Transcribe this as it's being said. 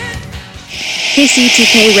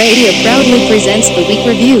KCTK Radio proudly presents the Week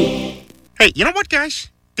Review. Hey, you know what, guys?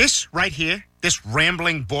 This right here, this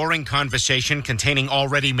rambling, boring conversation containing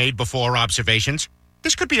already made before observations,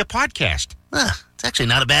 this could be a podcast. It's actually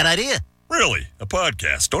not a bad idea. Really? A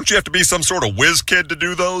podcast? Don't you have to be some sort of whiz kid to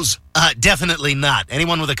do those? Definitely not.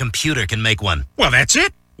 Anyone with a computer can make one. Well, that's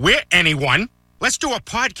it. We're anyone. Let's do a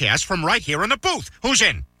podcast from right here in the booth. Who's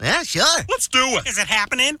in? Yeah, sure. Let's do it. Is it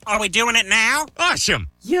happening? Are we doing it now? Awesome.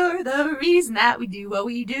 You're the reason that we do what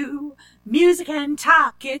we do. Music and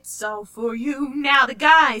talk, it's all for you. Now the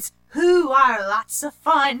guys who are lots of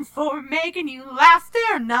fun for making you laugh,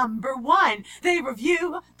 they're number one. They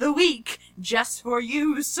review the week just for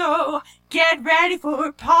you. So get ready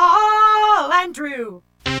for Paul and Drew.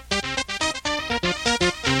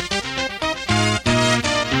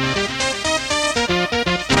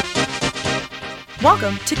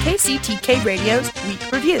 Welcome to KCTK Radio's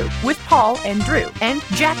Week Review with Paul and Drew and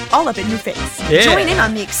Jack all up in your face. Yeah. Join in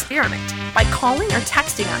on the experiment by calling or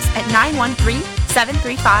texting us at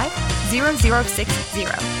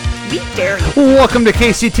 913-735-0060. We dare you. Welcome to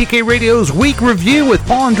KCTK Radio's Week Review with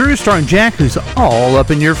Paul and Drew, starring Jack, who's all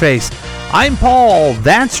up in your face. I'm Paul.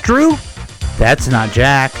 That's Drew. That's not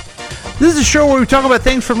Jack. This is a show where we talk about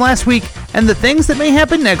things from last week and the things that may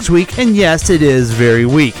happen next week, and yes, it is very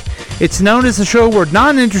weak. It's known as a show where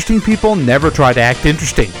non-interesting people never try to act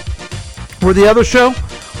interesting. We're the other show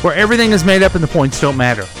where everything is made up and the points don't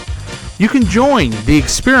matter. You can join the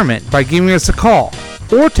experiment by giving us a call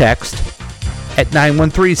or text at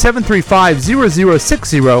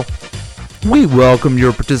 913-735-0060. We welcome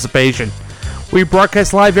your participation. We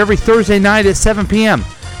broadcast live every Thursday night at 7 p.m.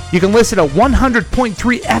 You can listen at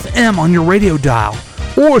 100.3 FM on your radio dial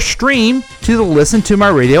or stream to the Listen to My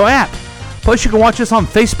Radio app. Plus, you can watch us on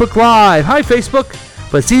Facebook Live. Hi, Facebook.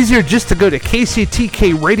 But it's easier just to go to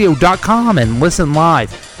kctkradio.com and listen live.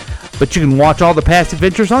 But you can watch all the past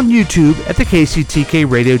adventures on YouTube at the KCTK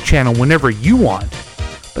Radio channel whenever you want.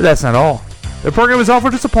 But that's not all. The program is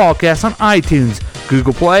offered as a podcast on iTunes,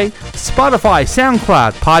 Google Play, Spotify,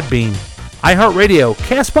 SoundCloud, Podbean, iHeartRadio,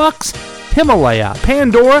 CastBox, Himalaya,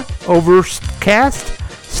 Pandora, Overcast,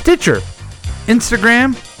 Stitcher,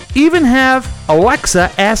 Instagram, even have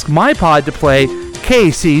Alexa ask my pod to play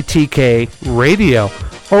KCTK Radio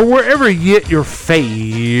or wherever you get your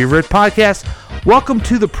favorite podcast. Welcome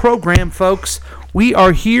to the program, folks. We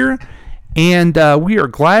are here, and we are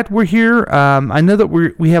glad we're here. I know that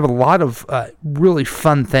we have a lot of really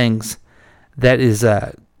fun things that is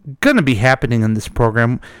going to be happening in this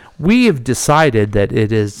program. We have decided that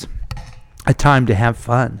it is a time to have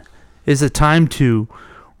fun. It is a time to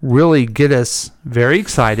really get us very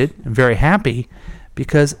excited and very happy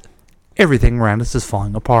because everything around us is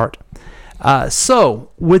falling apart. So,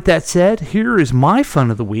 with that said, here is my fun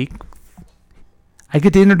of the week. I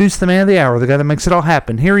get to introduce the man of the hour, the guy that makes it all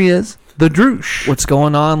happen. Here he is, the Droosh. What's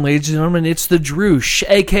going on, ladies and gentlemen? It's the Droosh,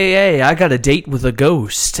 a.k.a. I got a date with a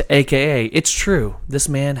ghost, a.k.a. It's true. This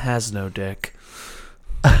man has no dick.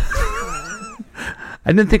 I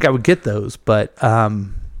didn't think I would get those, but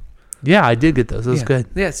yeah, I did get those. That was good.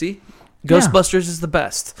 Yeah, see? Ghostbusters is the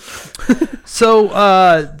best. So,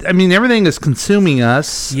 I mean, everything is consuming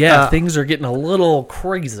us. Yeah, things are getting a little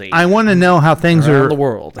crazy. I want to know how things around are the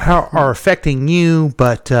world. How are affecting you,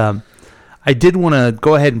 but I did want to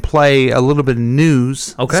go ahead and play a little bit of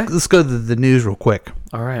news. Okay. Let's go to the news real quick.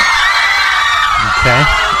 All right. Okay.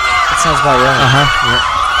 That sounds about right.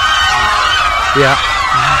 Yeah.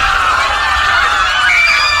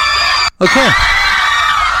 Okay.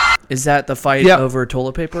 Is that the fight over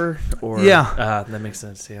toilet paper? Or yeah. That makes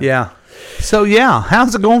sense. Yeah. Yeah. So, yeah.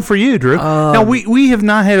 How's it going for you, Drew? Now, we have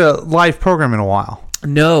not had a live program in a while.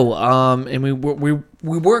 No. And we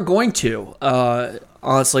weren't going to,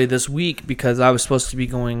 honestly, this week because I was supposed to be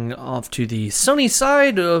going off to the sunny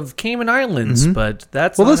side of Cayman Islands, but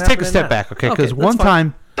that's Well, not let's take a step back, okay? Because one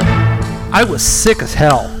time, I was sick as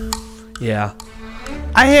hell. Yeah.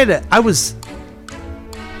 I was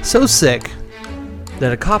so sick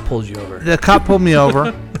that a cop pulled you over. The cop pulled me over.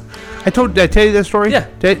 Did I tell you that story? Yeah.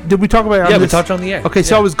 Did we talk about it? Yeah, we talked on the air. Okay,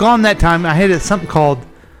 so I was gone that time. I had something called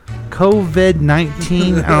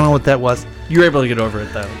COVID-19. I don't know what that was. You were able to get over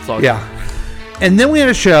it, though. It's all good. And then we had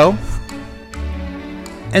a show.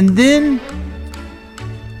 And then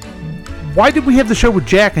why did we have the show with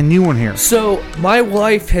Jack and you weren't here? So my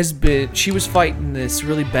wife she was fighting this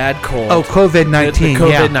really bad cold. Oh, COVID-19. The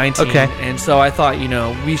COVID-19. Yeah. Okay. And so I thought,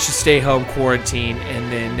 we should stay home, quarantine, and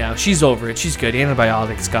then now she's over it. She's good.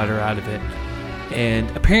 Antibiotics got her out of it. And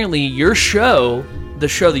apparently your show, the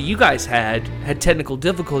show that you guys had technical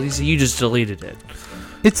difficulties, and you just deleted it.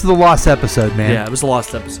 It's the lost episode, man. Yeah, it was the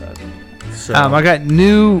lost episode. So I got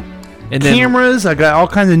new And then, cameras. I got all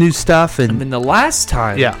kinds of new stuff, I and mean, the last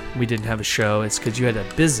time Yeah. we didn't have a show, it's because you had a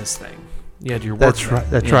business thing. You had your work. that's thing. right.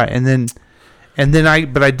 That's Yeah. right. And then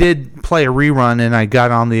I did play a rerun, and I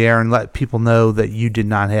got on the air and let people know that you did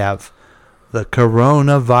not have the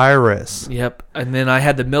coronavirus. Yep. And then I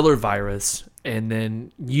had the Miller virus, and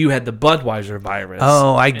then you had the Budweiser virus.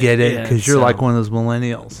 Oh, I get it, Yeah, because you're so- like one of those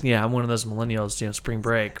millennials. Yeah, I'm one of those millennials. Spring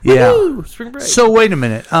break. Yeah. Woo, spring break. So wait a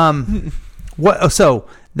minute. What? So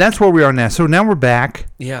that's where we are now. So now we're back.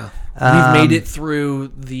 yeah, we've made it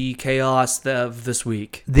through the chaos of this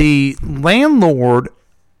week. The landlord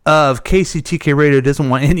of KCTK Radio doesn't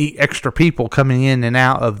want any extra people coming in and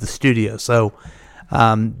out of the studio. So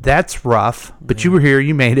that's rough. But you were here.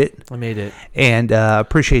 You made it. I made it. And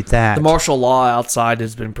appreciate that. The martial law outside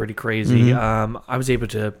has been pretty crazy. Mm-hmm. I was able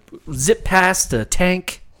to zip past a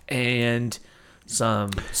tank and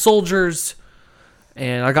some soldiers,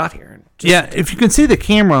 and I got here. Yeah, if you can see the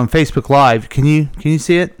camera on Facebook Live, can you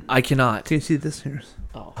see it? I cannot. Can you see this here?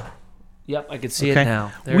 Oh, yep, I can see Okay. it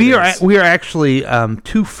now. There We it are is. we are actually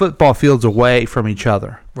 2 football fields away from each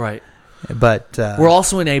other, right. but We're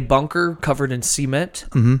also in a bunker covered in cement,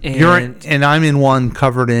 and you're and I'm in one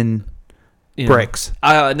covered in you know, bricks.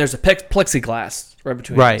 and there's a plexiglass right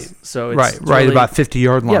between Right. us. So it's right really, about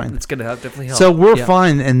 50-yard Yeah, line. it's gonna definitely help. So we're Yeah.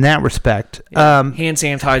 fine in that respect. Hand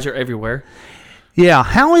sanitizer everywhere. Yeah.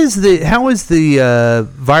 How is the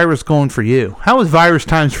virus going for you? How is virus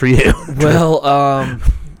times for you? Well,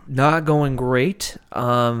 not going great.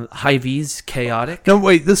 Hy-Vee's chaotic. No,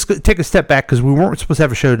 wait. Let's take a step back because we weren't supposed to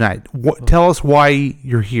have a show tonight. Tell us why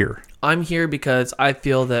you're here. I'm here because I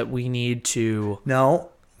feel that we need to. No.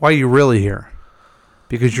 Why are you really here?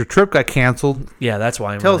 Because your trip got canceled. Yeah, that's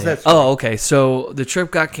why I'm. Tell us really- that story. Oh, okay. So the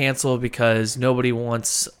trip got canceled because nobody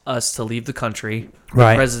wants us to leave the country.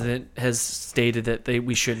 Right. The president has stated that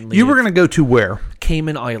we shouldn't leave. You were going to go to where?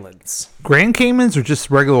 Cayman Islands. Grand Caymans or just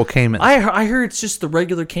regular Caymans? I heard it's just the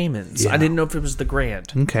regular Caymans. Yeah. I didn't know if it was the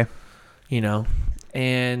Grand. Okay.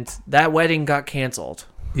 And that wedding got canceled.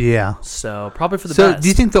 Yeah. So probably for the So best. do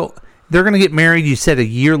you think they're going to get married, you said, a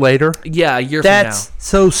year later? Yeah, a year That's from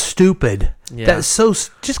so stupid. Yeah. That's so...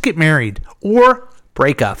 Just get married. Or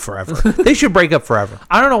break up forever. They should break up forever. now.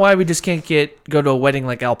 I don't know why we just can't go to a wedding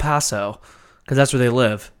like El Paso, because that's where they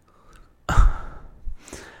live.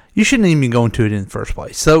 You shouldn't even be going to it in the first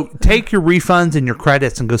place. So take your refunds and your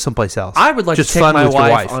credits and go someplace else. I would like Just to take fun my with your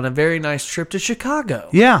wife on a very nice trip to Chicago.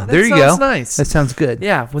 Yeah, That there you sounds go. Nice. That sounds good.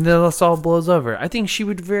 Yeah, when this all blows over, I think she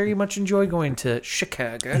would very much enjoy going to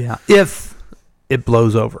Chicago. Yeah. If it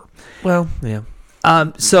blows over. Well, yeah.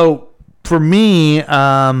 So for me,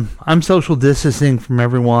 I'm social distancing from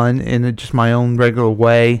everyone in just my own regular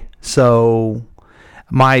way. So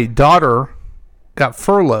my daughter got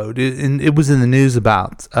furloughed, and it was in the news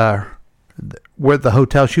about where the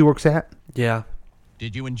hotel she works at. Yeah.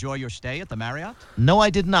 Did you enjoy your stay at the Marriott? No, I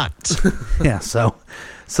did not. Yeah, so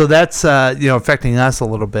that's affecting us a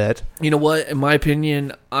little bit. You know what? In my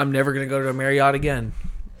opinion, I'm never going to go to a Marriott again.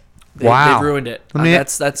 Wow. They've ruined it. Let me-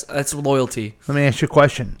 That's loyalty. Let me ask you a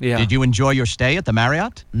question. Yeah. Did you enjoy your stay at the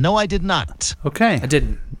Marriott? No, I did not. Okay. I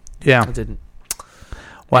didn't. Yeah. I didn't.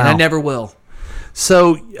 Wow. And I never will.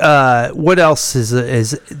 So what else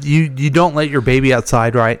is you don't let your baby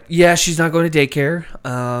outside, right? Yeah, she's not going to daycare.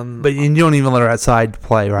 But you don't even let her outside to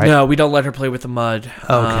play, right? No, we don't let her play with the mud.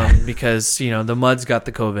 Okay. Because, the mud's got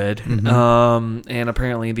the COVID. Mm-hmm. And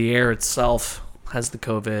apparently the air itself has the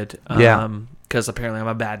COVID. Yeah. Because apparently I'm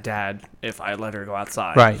a bad dad if I let her go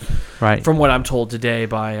outside. Right. From what I'm told today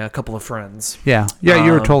by a couple of friends. Yeah,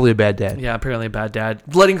 you're totally a bad dad. Yeah, apparently a bad dad.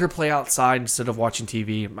 Letting her play outside instead of watching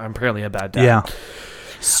TV, I'm apparently a bad dad. Yeah.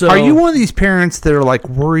 So Are you one of these parents that are like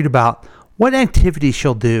worried about what activities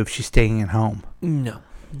she'll do if she's staying at home? No.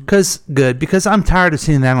 Because I'm tired of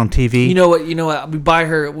seeing that on TV. You know what? We buy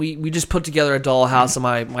her. We just put together a dollhouse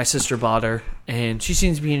that my sister bought her, and she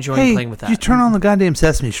seems to be enjoying playing with that. You turn on the goddamn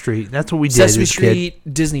Sesame Street. That's what we did. Sesame as a kid.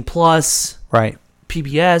 Street, Disney Plus, Right.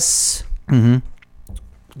 PBS,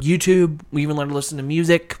 YouTube. We even learned to listen to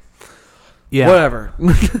music. Yeah. Whatever.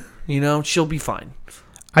 She'll be fine.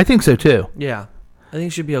 I think so too. Yeah, I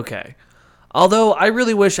think she'll be okay. Although I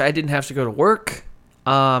really wish I didn't have to go to work,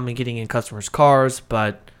 and getting in customers' cars.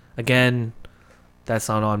 But again, that's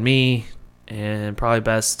not on me, and probably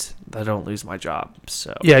best that I don't lose my job.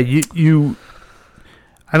 So Yeah, you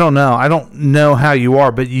I don't know. I don't know how you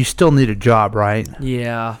are, but you still need a job, right?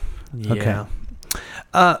 yeah. Okay.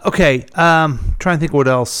 Okay. Trying to think what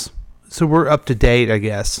else. So we're up to date, I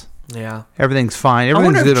guess. Yeah. Everything's fine. I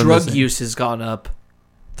Everything's wonder good if on drug this. use has gone up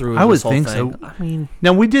through I would this whole think thing. so. I mean,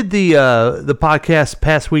 Now we did the podcast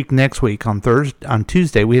past week. Next week on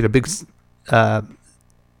Tuesday, we had a big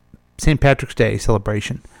St. Patrick's Day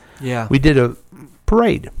celebration. Yeah. We did a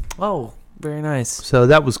parade, Oh, very nice. so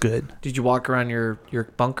that was good. Did you walk around your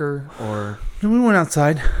bunker or? And we went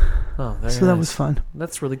outside, Oh, very so that nice. was fun.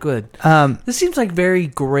 That's really good. Um, This seems like very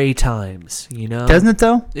gray times, you know? doesn't it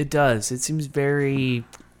though? It does. It seems very,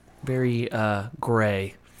 very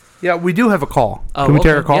gray. Yeah, we do have a call. Oh, Can we take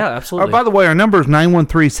okay. a call? Yeah, absolutely. By the way, our number is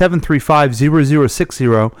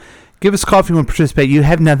 913-735-0060. Give us a call if you want to participate. You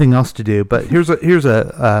have nothing else to do, but here's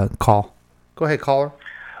a call. Go ahead, caller.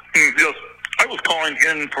 Yes, I was calling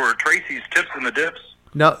in for Tracy's Tips and the Dips.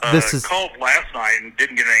 No, this is... Called last night and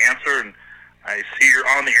didn't get an answer, and I see you're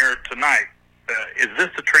on the air tonight. Is this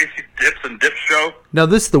the Tracy's Tips and Dips show? No,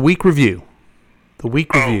 this is the week review. The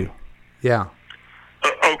week review. Yeah.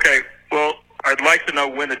 Okay, well, I'd like to know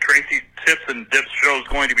when the Tracy Tips and Dips show is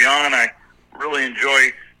going to be on. I really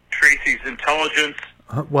enjoy Tracy's intelligence.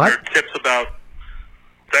 What? Her tips about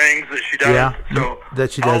things that she does. Yeah, so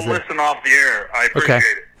that she does I'll that. listen off the air. I appreciate it.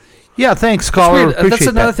 Yeah, thanks, caller. Weird. Appreciate That's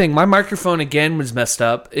another that. thing. My microphone again was messed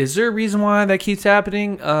up. Is there a reason why that keeps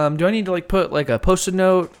happening? Do I need to put a Post-it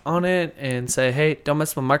note on it and say, "Hey, don't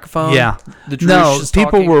mess with my microphone"? Yeah. The No, Drush is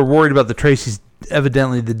people talking? were worried about the Tracy's,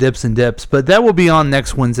 evidently the Dips and Dips, but that will be on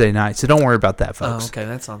next Wednesday night, so don't worry about that, Oh, folks. okay,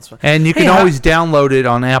 that sounds fun. And you Hey, can how- always download it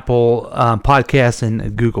on Apple Podcasts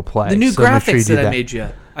and Google Play. the new so make sure you graphics do that I made you.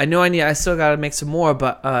 I know I still got to make some more,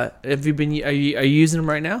 but have you been? Are you using them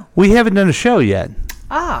right now? We haven't done a show yet,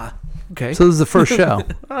 Ah, okay. so this is the first show.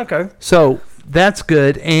 Okay. So that's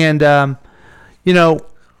good. And,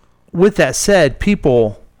 with that said,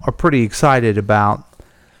 people are pretty excited about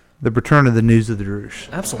the return of the News of the Drush.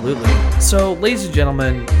 Absolutely. So, ladies and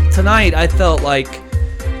gentlemen, tonight I felt like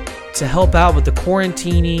to help out with the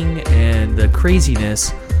quarantining and the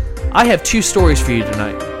craziness, I have two stories for you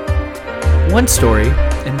tonight. One story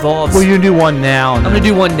involves... Well, you do one now. And I'm going to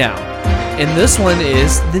do one now. And this one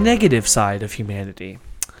is the negative side of humanity.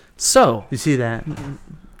 So... You see that?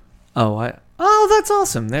 Oh, that's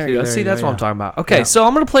awesome. There you go. there See, you that's go, what yeah. I'm talking about. Okay, Yeah. so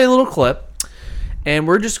I'm going to play a little clip, and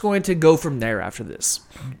we're just going to go from there after this.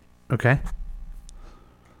 Okay.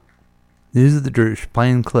 News of the Drush,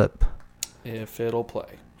 playing clip. If it'll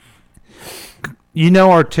play. You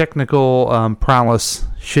know our technical prowess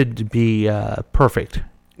should be perfect.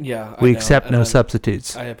 Yeah, We I know, accept and no I'm-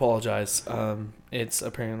 substitutes. I apologize. It's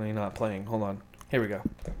apparently not playing. Hold on. Here we go.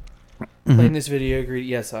 Mm-hmm. Playing this video. Agree?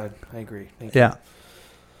 Yes, I agree. Thank you. Yeah.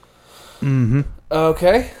 Mm-hmm.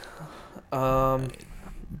 Okay.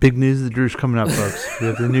 Big news of the Drush coming up, folks. We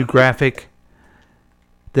have the new graphic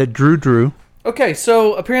that Drew drew. Okay,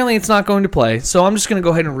 so apparently it's not going to play. So I'm just going to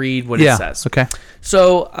go ahead and read what Yeah. it says. Okay.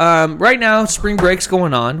 So right now, spring break's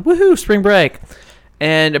going on. Woohoo, spring break.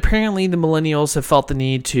 And apparently the millennials have felt the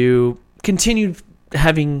need to continue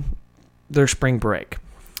having their spring break.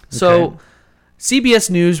 So Okay. CBS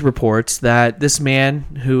News reports that this man,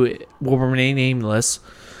 who will remain nameless,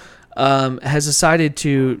 has decided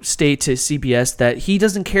to state to CBS that he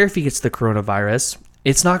doesn't care if he gets the coronavirus.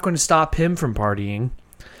 It's not going to stop him from partying.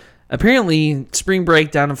 Apparently, spring break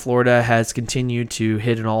down in Florida has continued to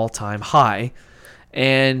hit an all-time high,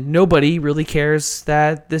 and nobody really cares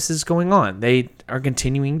that this is going on. They are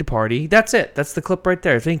continuing to party. That's it. That's the clip right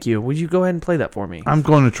there. Thank you. Would you go ahead and play that for me? I'm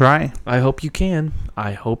going to try. I hope you can.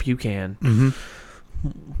 I hope you can.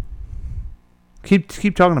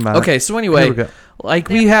 Keep talking about it. Okay, so Here anyway, we go. like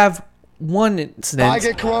we have one incident. I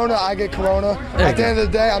get corona. There At the you end of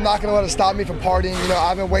the day, I'm not going to let it stop me from partying.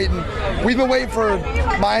 We've been waiting for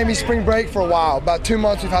Miami spring break for a while. About 2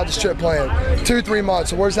 months we've had this trip planned. 2-3 months.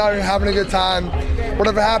 So we're just out here having a good time.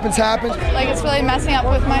 Whatever happens, happens. Like, it's really messing up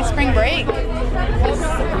with my spring break.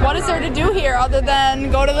 What is there to do here other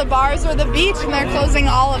than go to the bars or the beach, and they're closing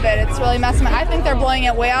all of it? It's really messing up. I think they're blowing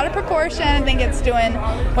it way out of proportion. I think it's doing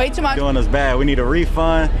way too much. Doing us bad. We need a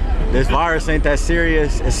refund. This virus ain't that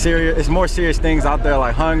serious. It's serious. It's more serious things out there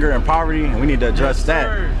like hunger and poverty, and we need to address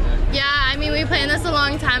that. Yeah, I mean, we planned this a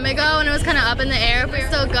long time ago, and it was kind of up in the air if we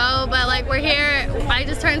still go, but like we're here. I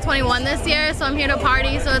just turned 21 this year, so I'm here to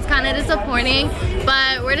party, so it's kind of disappointing,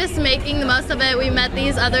 but we're just making the most of it. We met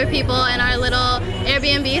these other people in our little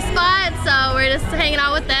Airbnb spot, so we're just hanging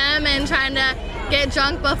out with them and trying to get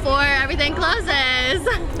drunk before everything closes.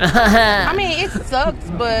 I mean, it sucks,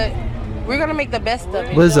 but we're gonna make the best of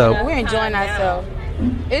it. Lizzo. We're enjoying ourselves.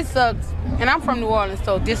 It sucks, and I'm from New Orleans,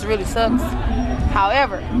 so this really sucks.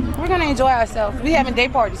 However, we're gonna enjoy ourselves. We having day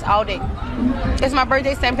parties all day. It's my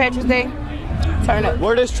birthday, St. Patrick's Day. Turn up.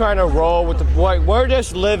 We're just trying to roll with we're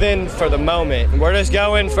just living for the moment. We're just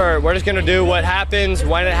gonna do what happens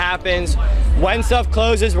when it happens. When stuff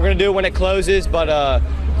closes, we're gonna do it when it closes. But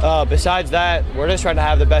besides that, we're just trying to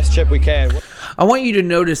have the best trip we can. I want you to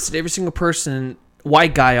notice that every single person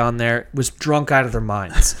white guy on there was drunk out of their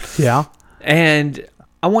minds. Yeah. And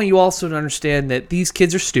I want you also to understand that these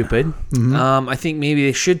kids are stupid. Mhm. I think maybe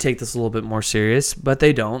they should take this a little bit more serious, but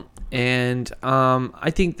they don't. And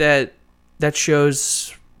I think that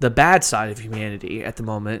shows the bad side of humanity at the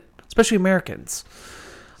moment, especially Americans.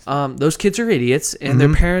 Those kids are idiots, and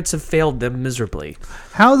their parents have failed them miserably.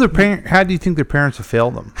 How do you think their parents have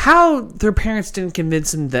failed them? How their parents didn't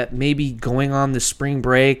convince them that maybe going on the spring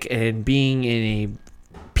break and being in a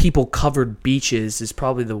people-covered beaches is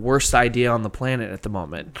probably the worst idea on the planet at the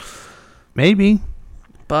moment. Maybe.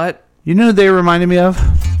 But you know who they reminded me of?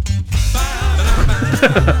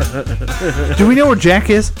 Do we know where Jack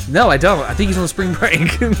is? No, I don't. I think he's on spring break.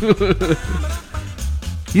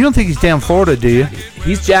 You don't think he's down Florida, do you?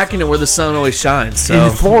 He's jacking it where the sun always shines. So.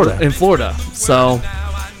 In Florida. In Florida. So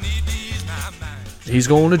he's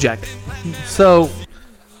going to jack it. So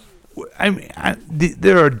I mean,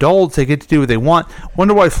 they're adults. They get to do what they want.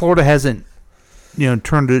 Wonder why Florida hasn't,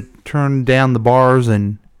 turned down the bars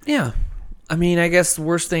and. Yeah, I mean, I guess the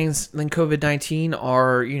worst things than COVID-19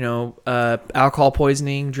 are, alcohol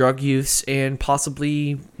poisoning, drug use, and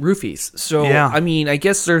possibly roofies. So, Yeah. I mean, I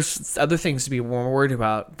guess there's other things to be more worried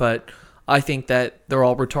about, but I think that they're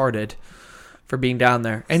all retarded for being down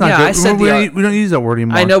there. And It's not yeah, good. I said we don't use that word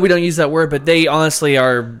anymore. I know we don't use that word, but they honestly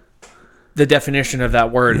are the definition of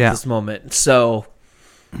that word Yeah. at this moment. So,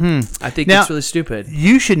 I think Now, it's really stupid.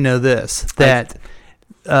 You should know this, that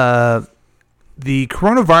the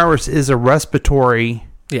coronavirus is a respiratory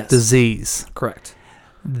disease. Correct.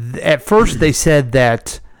 At first, they said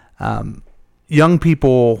that young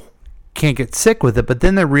people can't get sick with it, but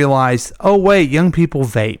then they realized, oh wait, young people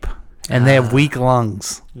vape and they have weak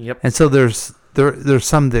lungs. Yep. And so there's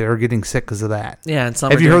some that are getting sick because of that. Yeah, and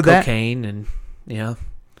some have are you doing heard that? cocaine and yeah.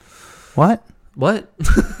 What?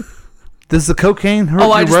 Does the cocaine hurt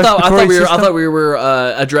Oh, I your just thought respiratory I system? thought we were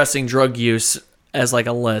addressing drug use as like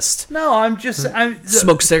a list. No, I'm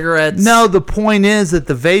smoke cigarettes. No, the point is that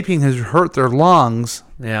the vaping has hurt their lungs.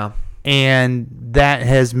 Yeah. And that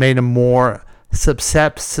has made them more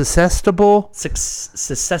susceptible.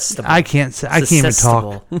 Susceptible. I can't even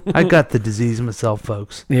talk. I got the disease myself,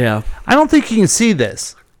 folks. Yeah. I don't think you can see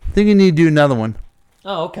this. I think you need to do another one.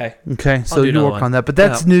 Oh, okay. Okay, I'll so do you another work one. on that. But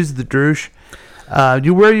that's Yeah. news of the Droosh.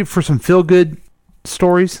 You ready for some feel-good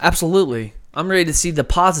stories? Absolutely. I'm ready to see the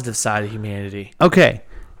positive side of humanity. Okay.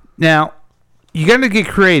 Now, you got to get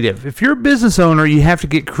creative. If you're a business owner, you have to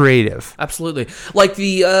get creative. Absolutely. Like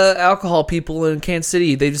the alcohol people in Kansas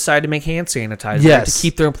City, they decided to make hand sanitizer Yes. to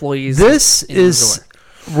keep their employees. This in the is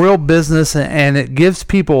door. real business, and it gives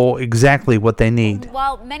people exactly what they need.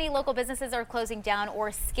 While many local businesses are closing down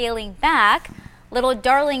or scaling back, Little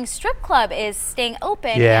Darling Strip Club is staying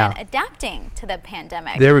open Yeah. and adapting to the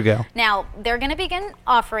pandemic. There we go. Now, they're going to begin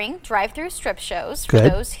offering drive-through strip shows for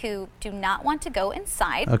Good. those who do not want to go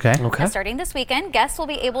inside. Okay. Now, starting this weekend, guests will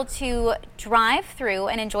be able to drive through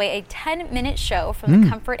and enjoy a 10-minute show from the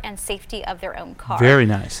comfort and safety of their own car. Very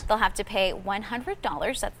nice. They'll have to pay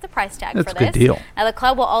 $100. That's the price tag That's for a this. good deal. Now, the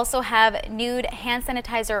club will also have nude hand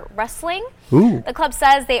sanitizer wrestling. Ooh. The club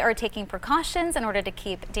says they are taking precautions in order to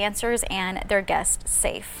keep dancers and their guests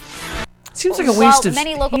safe. Seems like a While waste of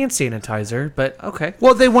many local hand sanitizer, but okay.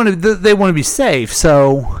 Well, they want to be safe,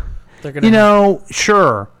 so They're gonna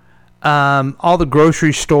sure. All the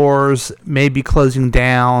grocery stores may be closing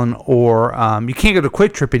down, or you can't go to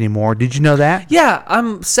Quick Trip anymore. Did you know that? Yeah,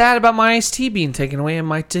 I'm sad about my iced tea being taken away and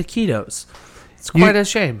my taquitos. It's quite a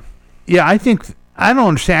shame. Yeah, I don't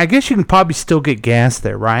understand. I guess you can probably still get gas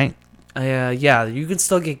there, right? Yeah, you can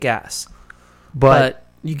still get gas, But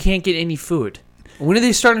you can't get any food. When are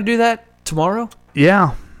they starting to do that? Tomorrow?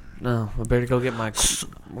 yeah, No, I better go get my.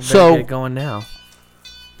 so- get going now.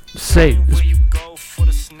 say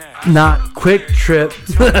not Quick Trip,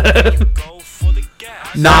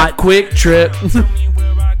 Not Quick Trip.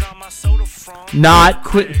 not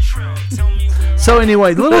Quick. So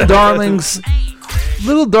anyway, Little Darlings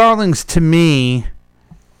to me.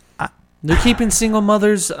 They're keeping single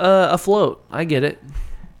mothers afloat. I get it.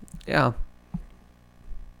 Yeah.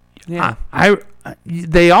 Yeah.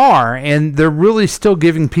 They are, and they're really still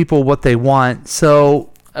giving people what they want. So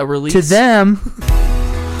A release. to them,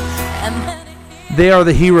 they are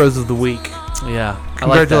the heroes of the week. Yeah.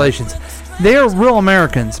 Congratulations. They are real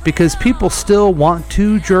Americans because people still want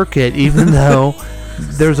to jerk it even though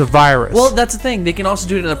there's a virus. Well, that's the thing. They can also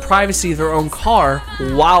do it in the privacy of their own car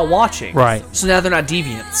while watching. Right. So now they're not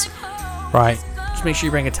deviants. Right. Just make sure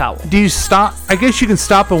you bring a towel. Do you stop? I guess you can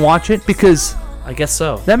stop and watch it because I guess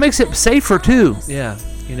so. that makes it safer too. Yeah.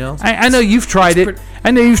 You know? I know you've tried it. I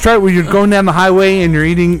know you've tried it where you're going down the highway and you're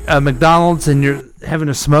eating McDonald's and having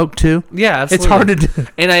a smoke too. Yeah, absolutely. It's hard to do.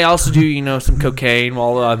 And I also do, some cocaine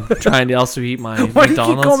while I'm trying to also eat my Why do McDonald's.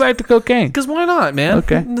 you keep going back to cocaine? Because why not, man?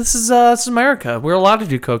 Okay. This is America. We're allowed to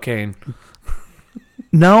do cocaine.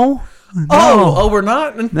 No. Oh, we're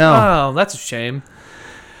not? No. Oh, that's a shame.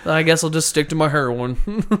 I guess I'll just stick to my heroin.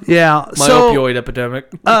 Yeah. My opioid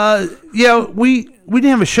epidemic. Yeah, we didn't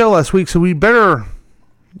have a show last week, so we better.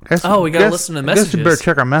 We gotta listen to I guess we better messages.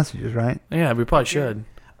 check our messages, right? Yeah, we probably should.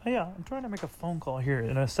 Yeah, I'm trying to make a phone call here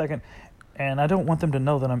in a second, and I don't want them to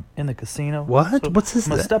know that I'm in the casino. What? So What's this?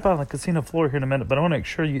 I'm gonna step out on the casino floor here in a minute, but I want to make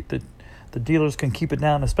sure that the dealers can keep it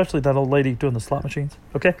down, especially that old lady doing the slot machines.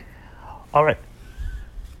 Okay. All right.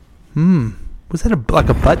 Was that like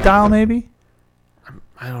a butt dial, maybe?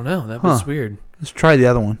 I don't know. That was weird. Let's try the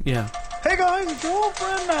other one. Yeah. Hey guys, it's your old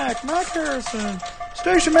friend Mac Harrison,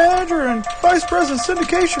 station manager and vice president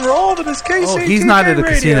syndication for all that is KCTK Oh, he's not at a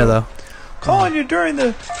Radio. casino though. Calling you during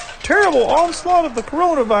the terrible onslaught of the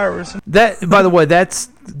coronavirus. That, by the way, that's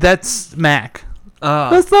Mac. Ah.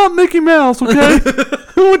 That's not Mickey Mouse, okay?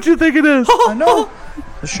 Who would you think it is? I know.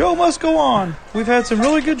 The show must go on. We've had some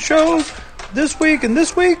really good shows this week and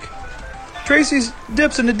this week. Tracy's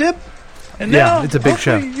Dips in the Dip. And Yeah, now, it's a big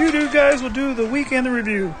show. hopefully you two guys will do the weekend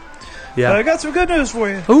review. Yeah. But I got some good news for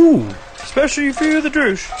you. Ooh. Especially for you, the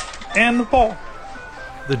Droosh and the Paul.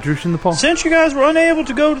 The Droosh and the Paul. Since you guys were unable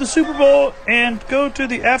to go to the Super Bowl and go to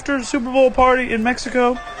the after Super Bowl party in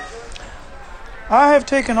Mexico, I have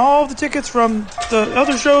taken all of the tickets from the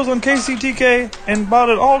other shows on KCTK and bought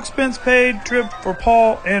an all-expense-paid trip for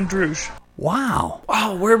Paul and Droosh. Wow.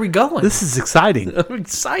 Wow, where are we going? This is exciting. I'm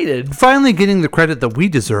excited. Finally getting the credit that we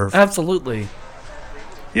deserve. Absolutely.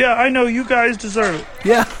 Yeah, I know you guys deserve it.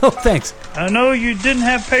 Yeah, thanks. I know you didn't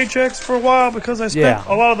have paychecks for a while because I spent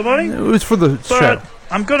a lot of the money. It was for the show. But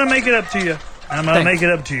I'm going to make it up to you. I'm going to Thanks. make it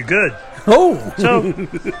up to you good. Oh. So,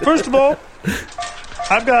 first of all,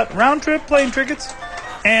 I've got round-trip plane tickets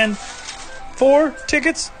and 4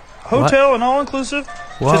 tickets, hotel and all-inclusive,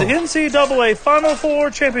 Whoa. to the NCAA Final Four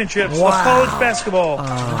Championships of college basketball.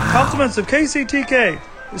 Compliments of KCTK,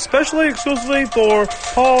 especially exclusively for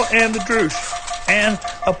Paul and the Droosh, and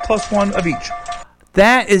a +1 of each.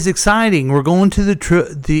 That is exciting. We're going to the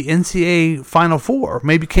NCAA Final Four.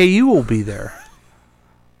 Maybe KU will be there.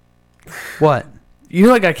 What? You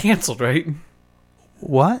know I got canceled, right?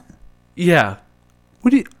 What? Yeah.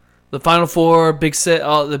 What do you... The Final Four, Big Set,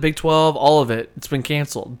 the Big 12, all of it. It's been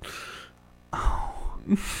canceled.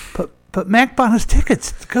 But Mac bought us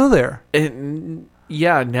tickets to go there. And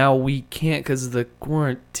yeah, now we can't because of the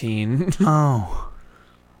quarantine. Oh.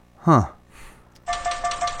 Huh.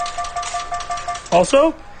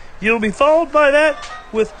 Also, you'll be followed by that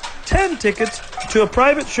with 10 tickets to a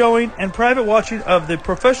private showing and private watching of the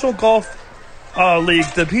Professional Golf League,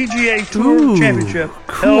 the PGA Tour Championship,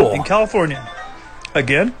 held in California.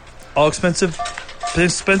 Again, all expensive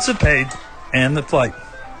paid, and the flight.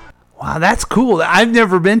 Wow, that's cool. I've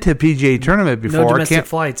never been to a PGA tournament before. No I domestic can't...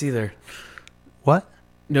 flights either. What?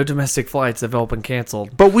 No domestic flights have all been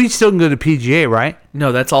canceled. But we still can go to PGA, right?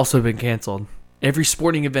 No, that's also been canceled. Every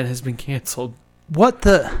sporting event has been canceled. What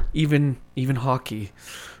the? Even hockey.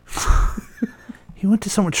 He went to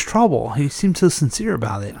so much trouble. He seemed so sincere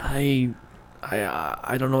about it. I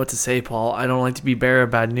don't know what to say, Paul. I don't like to be bearer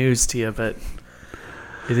of bad news to you, but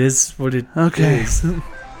it is what it is.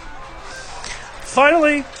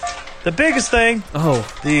 Finally, the biggest thing. Oh.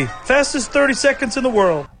 The fastest 30 seconds in the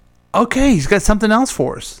world. Okay, he's got something else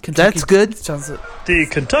for us. That's good. The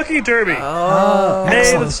Kentucky Derby. Oh, May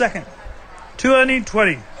excellent. the 2nd.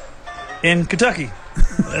 2020 in Kentucky.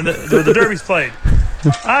 And the Derby's played.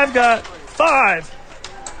 I've got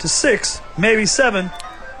 5 to 6, maybe 7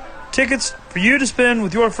 tickets for you to spend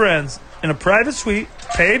with your friends in a private suite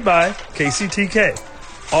paid by KCTK.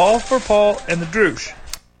 All for Paul and the Droosh.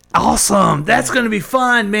 Awesome. That's going to be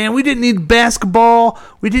fun, man. We didn't need basketball.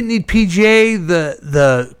 We didn't need PGA.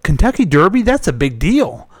 The Kentucky Derby, that's a big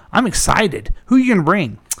deal. I'm excited. Who are you going to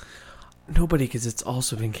bring? Nobody, because it's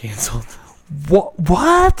also been canceled.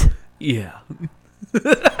 What? Yeah.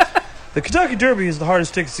 The Kentucky Derby is the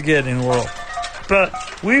hardest tickets to get in the world.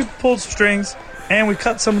 But we pulled some strings, and we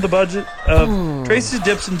cut some of the budget of Tracy's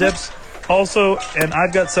Dips and Dips also, and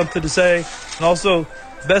I've got something to say, and also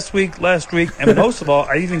best week last week, and most of all,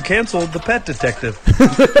 I even canceled the Pet Detective.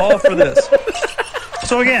 All for this.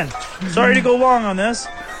 So again, sorry to go long on this,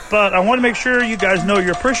 but I want to make sure you guys know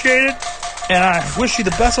you're appreciated, and I wish you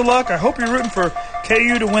the best of luck. I hope you're rooting for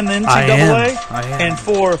KU to win the NCAA, I am. and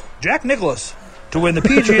for Jack Nicklaus to win the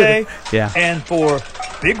PGA, Yeah. and for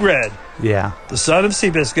Big Red, Yeah. the son of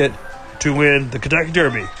Seabiscuit, to win the Kentucky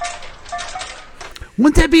Derby.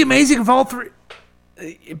 Wouldn't that be amazing if all three...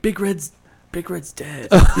 Big Red's Big Red's dead.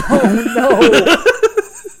 Oh,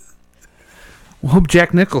 Well, hope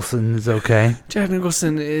Jack Nicholson is okay. Jack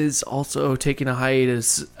Nicholson is also taking a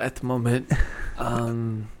hiatus at the moment.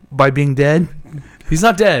 By being dead? He's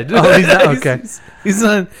not dead. Oh, he's not? Okay. He's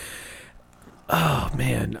not. Oh,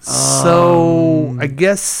 man. So, I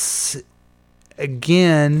guess,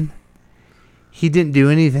 again, he didn't do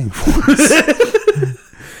anything for us.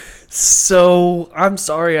 So, I'm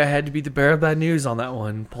sorry I had to be the bearer of bad news on that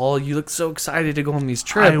one. Paul, you look so excited to go on these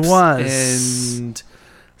trips. I was. And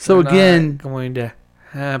so, they're again, not going to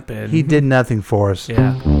happen. He did nothing for us.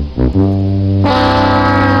 Yeah.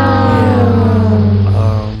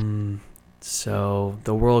 So,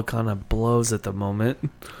 the world kind of blows at the moment.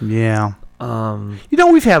 Yeah.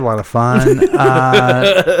 We've had a lot of fun.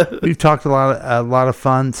 We've talked a lot of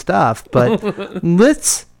fun stuff, but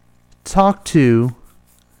let's talk to.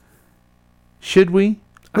 Should we?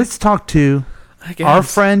 Let's talk to our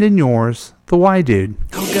friend and yours, the Y Dude.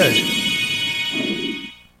 Oh, good.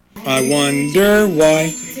 I wondered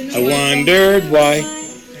why.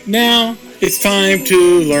 Now it's time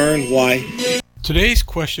to learn why. Today's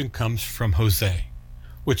question comes from Jose,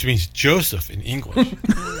 which means Joseph in English.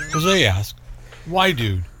 Jose asks, "Why,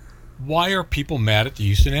 dude? Why are people mad at the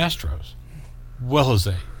Houston Astros?" Well,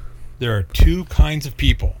 Jose, there are two kinds of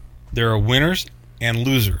people. There are winners and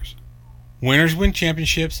losers. Winners win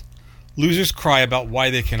championships. Losers cry about why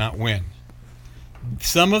they cannot win.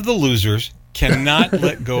 Some of the losers cannot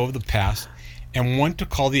let go of the past and want to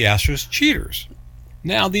call the Astros cheaters.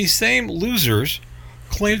 Now, these same losers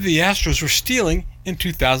claimed the Astros were stealing in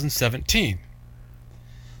 2017.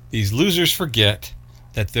 These losers forget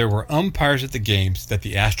that there were umpires at the games that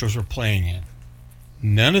the Astros were playing in.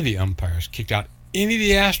 None of the umpires kicked out any of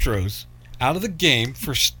the Astros out of the game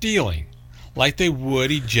for stealing, like they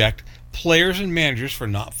would eject players and managers for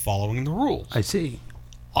not following the rules. I see.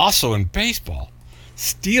 Also in baseball,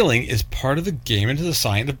 stealing is part of the game and is a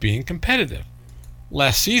sign of being competitive.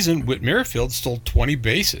 Last season, Whit Merrifield stole 20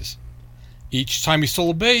 bases. Each time he stole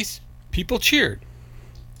a base, people cheered.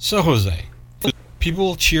 So, Jose, people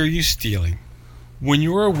will cheer you stealing. When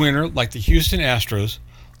you are a winner like the Houston Astros,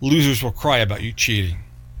 losers will cry about you cheating.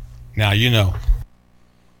 Now you know.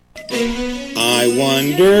 I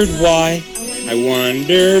wondered why.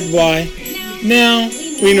 Now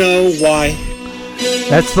we know why.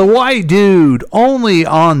 That's the Y Dude, only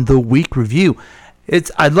on the Week Review.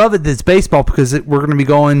 I love it that it's baseball because we're going to be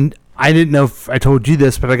going. I didn't know if I told you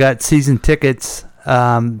this, but I got season tickets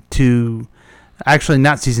to, actually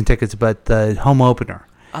not season tickets, but the home opener.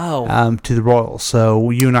 Oh. To the Royals. So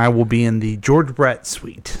you and I will be in the George Brett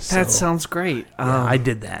suite. That sounds great. Yeah, I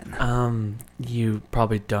did that. You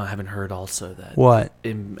probably haven't heard also that What?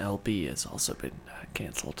 MLB has also been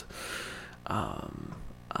canceled.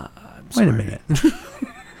 Wait a minute.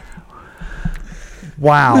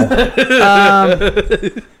 Wow.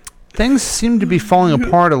 Things seem to be falling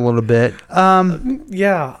apart a little bit.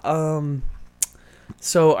 Yeah.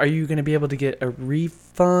 So are you going to be able to get a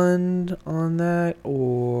refund on that,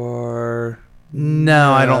 or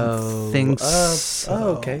no? I don't think so.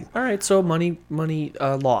 Oh, okay. All right. So money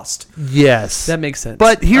lost. Yes, that makes sense.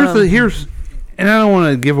 But here's, and I don't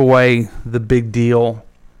want to give away the big deal.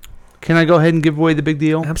 Can I go ahead and give away the big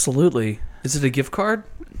deal? Absolutely. Is it a gift card?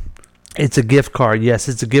 It's a gift card. Yes,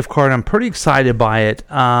 it's a gift card. I'm pretty excited by it.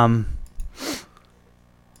 I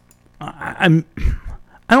don't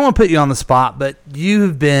want to put you on the spot, but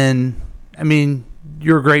you've been. I mean,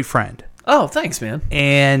 you're a great friend. Oh, thanks, man.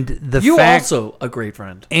 And you also a great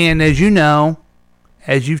friend. And as you know,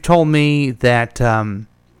 as you've told me that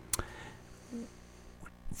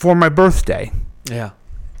for my birthday, yeah,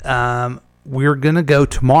 we're gonna go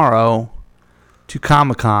tomorrow to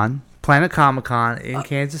Comic-Con, Planet Comic-Con in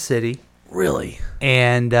Kansas City. Really?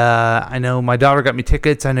 And I know my daughter got me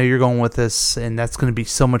tickets. I know you're going with us, and that's going to be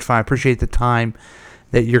so much fun. I appreciate the time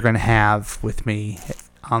that you're going to have with me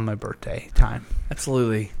on my birthday time.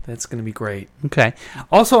 Absolutely. That's going to be great. Okay.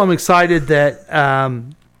 Also, I'm excited that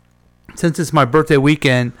since it's my birthday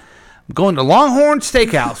weekend, I'm going to Longhorn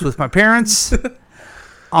Steakhouse with my parents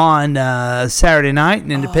on Saturday night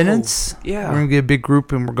in Independence. Yeah. We're going to get a big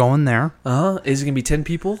group, and we're going there. Is it going to be 10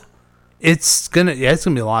 people? It's gonna be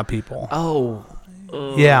a lot of people. Oh.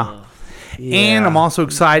 Yeah. And I'm also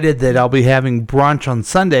excited that I'll be having brunch on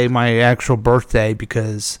Sunday, my actual birthday,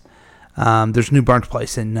 because there's a new brunch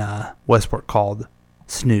place in Westport called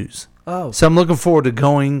Snooze. Oh. So I'm looking forward to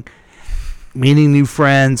going, meeting new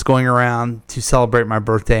friends, going around to celebrate my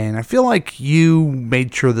birthday, and I feel like you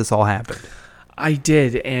made sure this all happened. I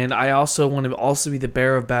did, and I also want to be the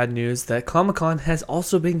bearer of bad news that Comic-Con has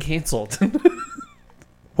also been canceled.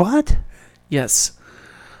 What? Yes.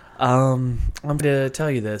 I'm going to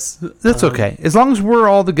tell you this. That's okay. As long as we're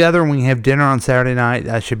all together and we have dinner on Saturday night,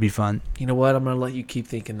 that should be fun. You know what? I'm going to let you keep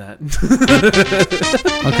thinking that.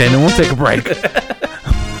 Okay, then we'll take a break.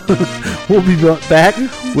 We'll be back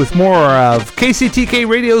with more of KCTK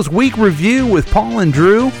Radio's Week Review with Paul and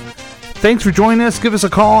Drew. Thanks for joining us. Give us a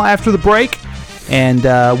call after the break, and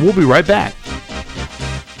we'll be right back.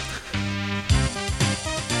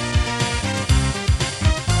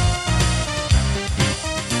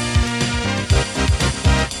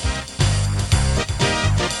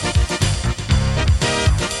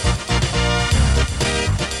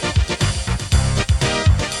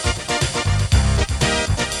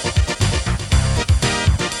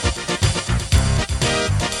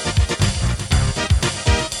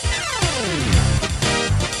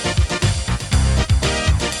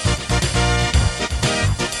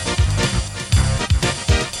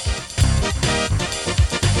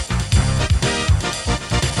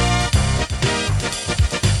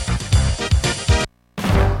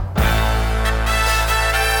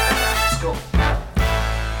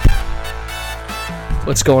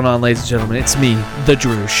 What's going on, ladies and gentlemen? It's me, the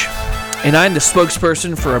Droosh, and I'm the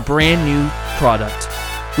spokesperson for a brand new product.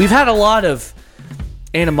 We've had a lot of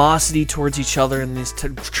animosity towards each other in these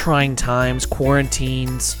trying times,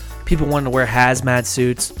 quarantines, people wanting to wear hazmat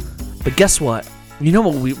suits. But guess what? You know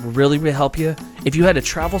what would really help you? If you had a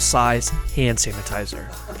travel size hand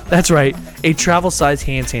sanitizer. That's right, a travel size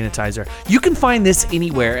hand sanitizer. You can find this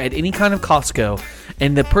anywhere at any kind of Costco,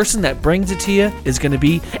 and the person that brings it to you is going to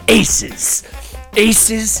be Aces.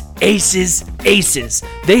 Aces.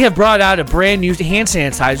 They have brought out a brand new hand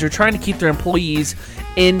sanitizer trying to keep their employees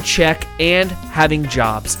in check and having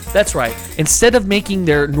jobs. That's right. Instead of making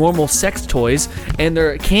their normal sex toys and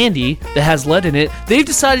their candy that has lead in it, they've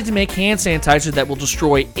decided to make hand sanitizer that will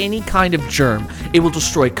destroy any kind of germ. It will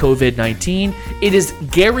destroy COVID-19. It is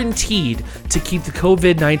guaranteed to keep the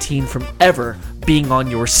COVID-19 from ever being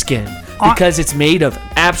on your skin because it's made of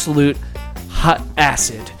absolute hot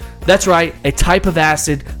acid. That's right, a type of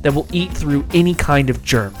acid that will eat through any kind of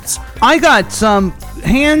germs. I got some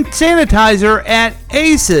hand sanitizer at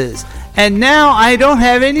Aces, and now I don't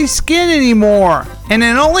have any skin anymore. And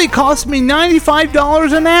it only cost me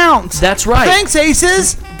 $95 an ounce. That's right. Thanks,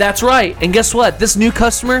 Aces. That's right. And guess what? This new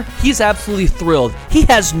customer, he's absolutely thrilled. He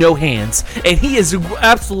has no hands, and he is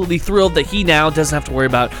absolutely thrilled that he now doesn't have to worry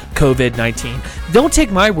about COVID-19. Don't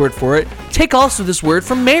take my word for it. Take also this word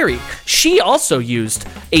from Mary. She also used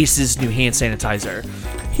Ace's new hand sanitizer.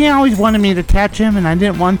 He always wanted me to catch him, and I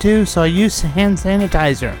didn't want to, so I used hand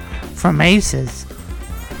sanitizer from Aces.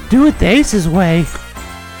 Do it the Aces way.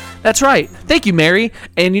 That's right. Thank you, Mary.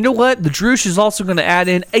 And you know what? The Droosh is also going to add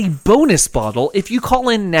in a bonus bottle if you call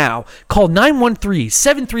in now. Call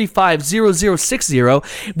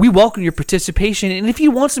 913-735-0060. We welcome your participation. And if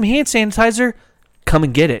you want some hand sanitizer, come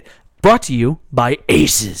and get it. Brought to you by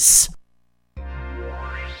Aces.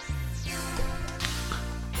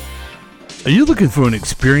 Are you looking for an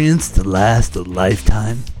experience to last a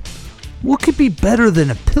lifetime? What could be better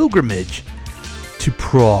than a pilgrimage to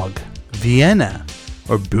Prague, Vienna,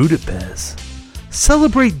 or Budapest?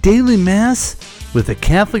 Celebrate daily Mass with a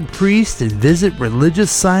Catholic priest and visit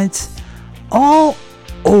religious sites all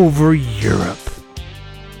over Europe.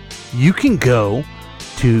 You can go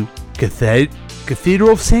to Cathedral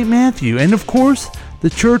of St. Matthew and, of course, the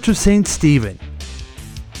Church of St. Stephen,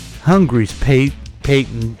 Hungary's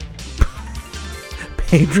patron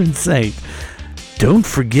saint. Don't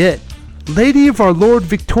forget Lady of Our Lord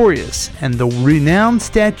Victorious and the renowned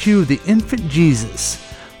statue of the infant Jesus.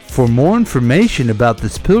 For more information about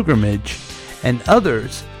this pilgrimage and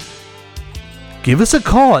others, give us a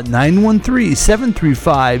call at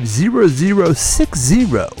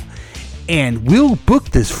 913-735-0060 and we'll book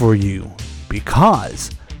this for you,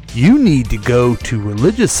 because you need to go to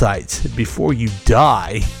religious sites before you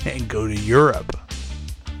die and go to Europe.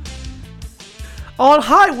 On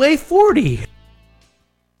Highway 40.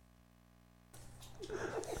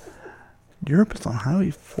 Europe is on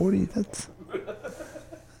Highway 40? That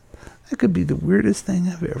could be the weirdest thing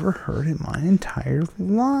I've ever heard in my entire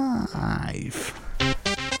life.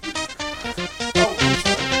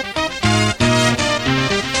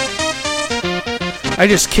 I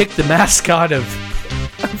just kicked the mascot of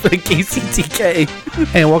the KCTK.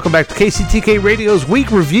 And welcome back to KCTK Radio's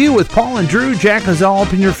Week Review with Paul and Drew. Jack is all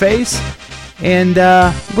up in your face. And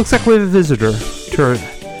looks like we have a visitor.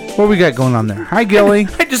 What we got going on there? Hi, Gilly.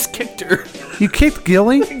 I just kicked her. You kicked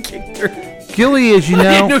Gilly? I kicked her. Gilly, as you know...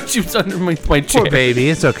 I didn't know she was underneath my chair. Poor baby.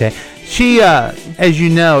 It's okay. She, as you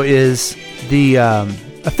know, is the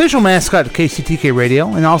official mascot of KCTK Radio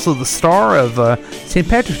and also the star of St.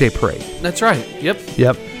 Patrick's Day Parade. That's right. Yep.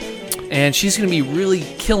 and she's going to be really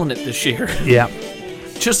killing it this year. Yeah.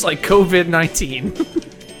 Just like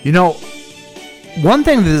COVID-19. You know, one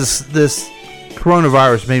thing this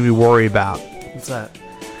coronavirus made me worry about. What's that?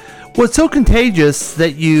 Well, it's so contagious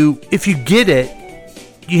that if you get it,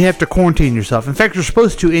 you have to quarantine yourself. In fact, you're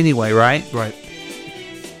supposed to anyway, right? Right.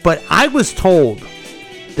 But I was told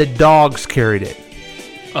that dogs carried it.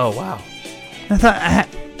 Oh, wow. I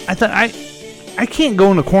thought I can't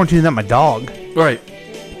go into quarantine without my dog. Right.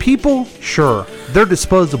 People, sure, they're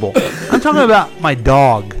disposable. I'm talking about my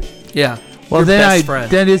dog. Yeah. Well, Your then best I friend.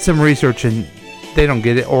 did some research, and they don't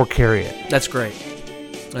get it or carry it. That's great.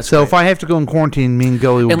 So if I have to go in quarantine, me and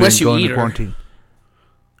Gully will Unless be you going eat into her. quarantine.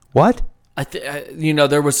 What?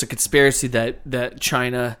 There was a conspiracy that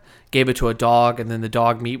China gave it to a dog, and then the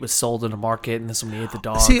dog meat was sold in a market, and then somebody ate the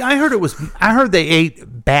dog. See, I heard they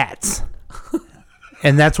ate bats,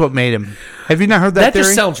 and that's what made him. Have you not heard that theory?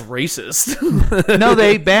 Just sounds racist. No,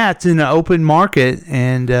 they ate bats in an open market,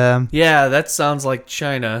 and yeah, that sounds like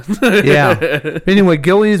China. yeah. Anyway,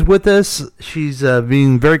 Gilly is with us. She's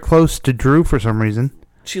being very close to Drew for some reason.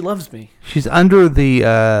 She loves me. She's under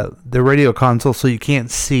the radio console, so you can't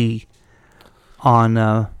see on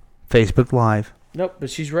Facebook Live. Nope, but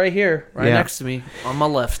she's right here, next to me, on my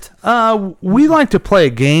left. We like to play a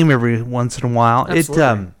game every once in a while.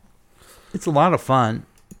 Absolutely. It's a lot of fun,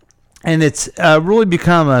 and it's really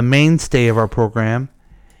become a mainstay of our program.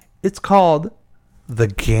 It's called The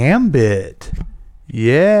Gambit.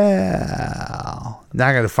 Yeah. Now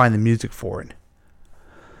I got to find the music for it.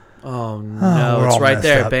 Oh, no. we're It's all right messed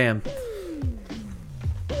there. up. Bam.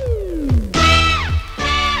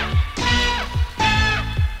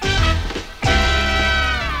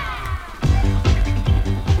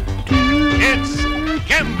 It's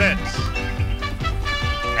Gambit.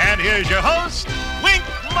 And here's your host, Wink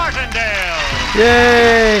Martindale.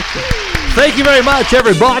 Yay! Thank you very much,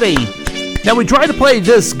 everybody. Now, we tried to play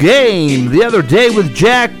this game the other day with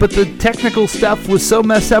Jack, but the technical stuff was so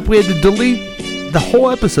messed up we had to delete the whole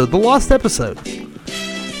episode, the lost episode.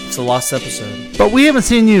 It's a lost episode. But we haven't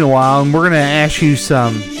seen you in a while, and we're going to ask you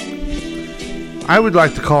some, I would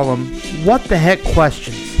like to call them, what the heck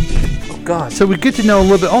questions. Oh, God. So we get to know a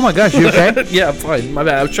little bit. Oh, my gosh, you okay? Yeah, I'm fine. My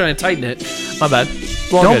bad. I was trying to tighten it. My bad.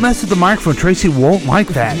 Well, Don't good. mess with the microphone. Tracy won't like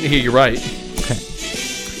that. Yeah, you're right. Okay.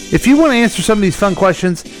 If you want to answer some of these fun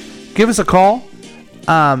questions, give us a call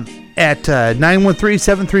at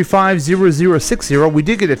 913-735-0060. We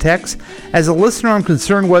did get a text. As a listener, I'm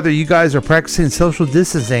concerned whether you guys are practicing social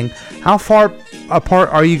distancing. How far apart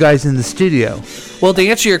are you guys in the studio? Well, to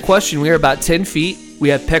answer your question, we are about 10 feet. We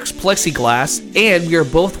have plexiglass, and we are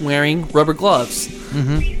both wearing rubber gloves.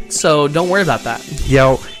 Mm-hmm. So don't worry about that.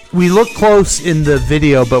 Yo, we look close in the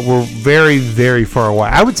video, but we're very, very far away.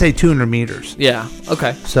 I would say 200 meters. Yeah,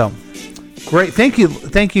 okay. So, great. Thank you,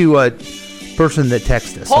 person that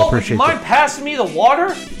texted us. I Paul, would appreciate you mind that. passing me the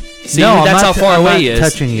water? See, No, I'm that's not how far I'm away not he is.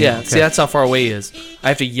 touching you. Yeah, Okay. see, that's how far away he is. I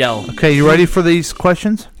have to yell. Okay, you ready for these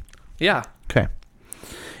questions? Yeah. Okay.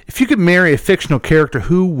 If you could marry a fictional character,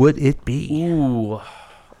 who would it be? Ooh,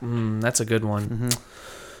 that's a good one.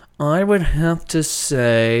 I would have to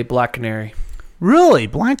say Black Canary. Really?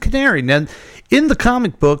 Black Canary. Now, in the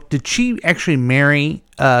comic book, did she actually marry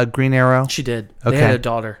Green Arrow? She did. Okay. They had a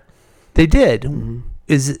daughter. They did?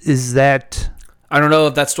 Is that... I don't know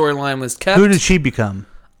if that storyline was kept. Who did she become?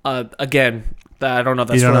 Again, I don't know if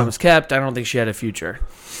that You don't storyline know? was kept. I don't think she had a future.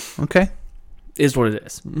 Okay. Is what it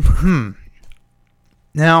is.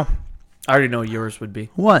 Now... I already know what yours would be.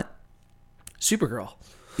 What? Supergirl.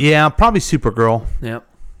 Yeah, probably Supergirl. Yep.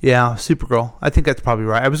 Yeah, Supergirl. I think that's probably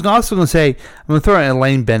right. I was also going to say, I'm going to throw in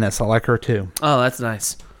Elaine Bennis. I like her too. Oh, that's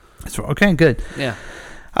nice. Okay, good. Yeah.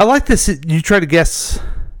 I like this. You try to guess.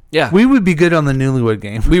 Yeah. We would be good on the Newlywed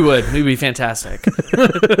Game. We would. We'd be fantastic.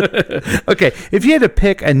 Okay, if you had to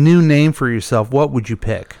pick a new name for yourself, what would you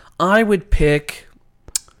pick? I would pick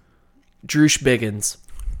Droosh Biggins.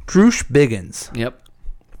 Droosh Biggins. Yep.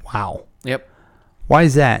 Wow. Yep. Why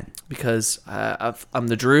is that? Because I'm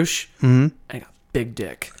the Droosh. Mhm. I got big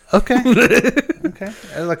dick. Okay. Okay.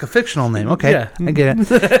 Like a fictional name. Okay. Yeah. I get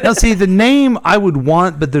it. Now, see, the name I would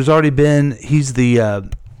want, but there's already been. He is the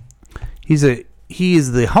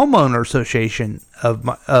homeowner association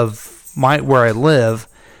of my where I live.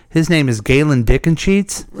 His name is Galen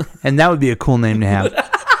Dickensheets, and that would be a cool name to have.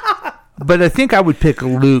 But I think I would pick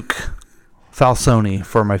Luke Falsoni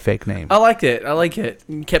for my fake name. I like it.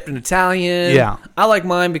 Kept in Italian. Yeah. I like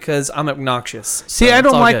mine because I'm obnoxious. See, So I it's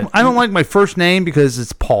don't all like good. I don't like my first name because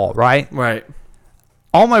it's Paul, right? Right.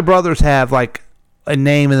 All my brothers have like a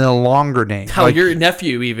name and then a longer name. Hell, Like, your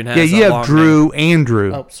nephew even has. yeah, you a have long Drew, name.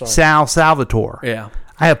 Andrew, Oh, sorry. Salvatore. Yeah.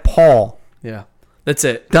 I have Paul. Yeah. That's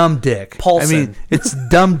it. Dumb Dick. Paulson. I mean, it's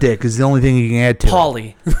Dumb Dick is the only thing you can add to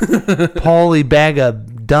Paulie. it. Paulie bag of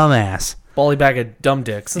dumbass. Paulie bag of dumb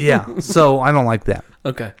dicks. Yeah, so I don't like that.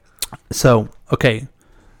 Okay. So, okay.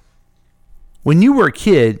 When you were a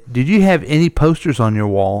kid, did you have any posters on your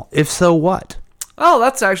wall? If so, what? Oh,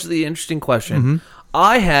 that's actually an interesting question. Mm-hmm.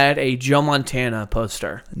 I had a Joe Montana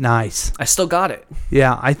poster. Nice. I still got it.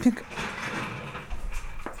 Yeah, I think...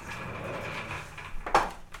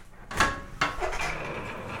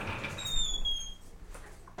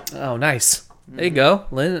 Oh, nice. There you go,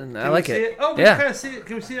 Lynn. I like it. Oh, yeah. Kind of see it.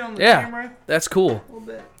 Can we see it on the Yeah, camera? that's cool. A little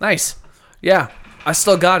bit. Nice. Yeah, I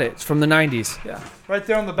still got it. It's from the 90s. Yeah. Right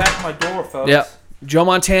there on the back of my door, folks. Yeah. Joe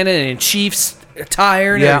Montana in Chiefs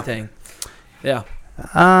attire and everything. Yeah.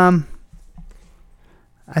 I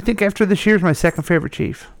think after this year's my second favorite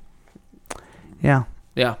Chief. Yeah.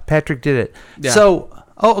 Yeah. Patrick did it. Yeah. So,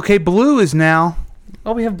 okay, Blue is now...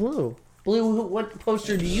 Oh, we have Blue. Blue, what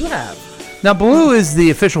poster do you have? Now, Blue is the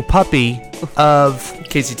official puppy of...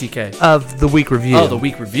 KCTK. Of the Week Review. Oh, the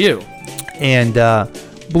Week Review. And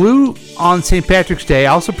Blue, on St. Patrick's Day,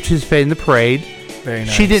 also participated in the parade. Very nice.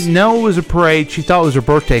 She didn't know it was a parade. She thought it was her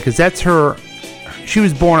birthday because that's her... She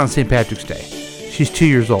was born on St. Patrick's Day. She's 2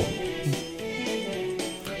 years old.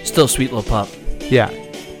 Still a sweet little pup. Yeah.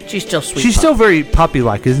 She's still sweet. She's still very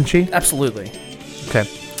puppy-like, isn't she? Absolutely. Okay.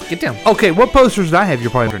 Get down. Okay, what posters did I have?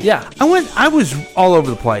 You're probably... Yeah. I was all over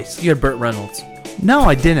the place. You had Burt Reynolds. No,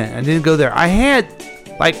 I didn't. I didn't go there. I had,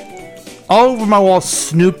 like, all over my wall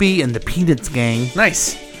Snoopy and the Peanuts Gang.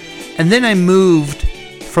 Nice. And then I moved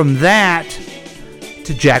from that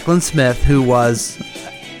to Jacqueline Smith, who was...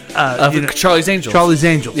 Charlie's Angels. Charlie's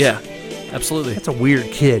Angels. Yeah, absolutely. That's a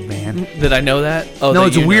weird kid, man. Did I know that? Oh, no, that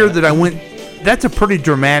it's you know weird that I went... That's a pretty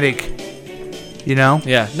dramatic, you know?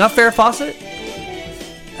 Yeah. Not Farrah Fawcett?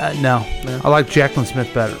 No. I like Jacqueline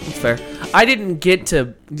Smith better. That's fair. I didn't get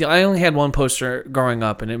to... I only had one poster growing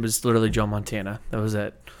up, and it was literally Joe Montana. That was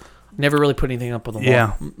it. Never really put anything up on the wall.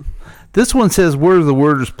 Yeah. This one says, where's the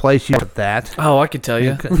weirdest place you put that? Oh, I could tell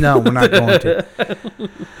you. No, we're not going to.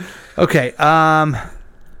 Okay.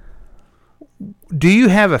 Do you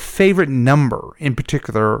have a favorite number in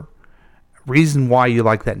particular? Reason why you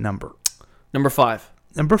like that number? Number 5.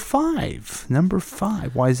 Number 5. Number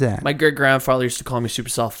 5. Why is that? My great-grandfather used to call me Super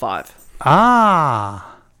Soft 5.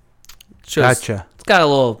 Ah. Gotcha. It's got a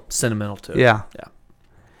little sentimental to it. Yeah. Yeah.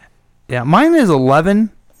 Yeah. Mine is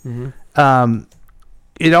 11. Mm-hmm.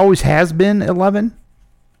 It always has been 11.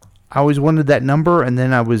 I always wanted that number, and then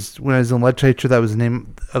when I was in legislature, that was the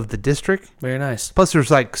name of the district. Very nice. Plus,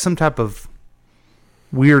 there's like some type of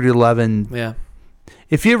weird 11. Yeah.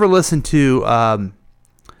 If you ever listen to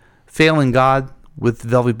Failing God with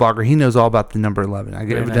Velvet Blogger, he knows all about the number 11.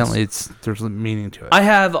 Evidently, there's a meaning to it. I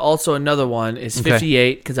have also another one. It's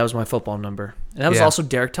 58 because that was my football number, and that was Yeah. also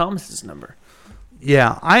Derek Thomas's number.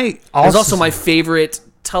 Yeah, It was also my favorite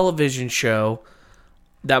television show.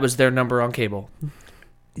 That was their number on cable.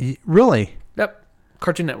 Really? Yep.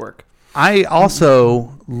 Cartoon Network. I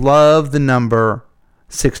also love the number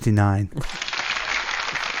 69.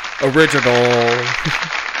 Original.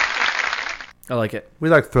 I like it. We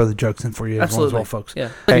like to throw the jokes in for you Absolutely. as well, folks.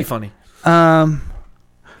 Yeah, that'd be funny.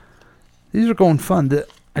 These are going fun.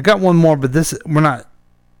 I got one more, but we're not.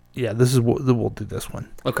 Yeah, we'll do this one.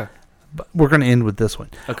 Okay. But we're going to end with this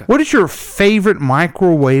one. Okay. What is your favorite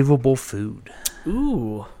microwavable food?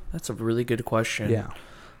 Ooh, that's a really good question. Yeah.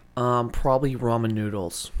 Probably ramen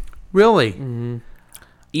noodles. Really? Mm-hmm.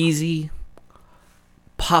 Easy.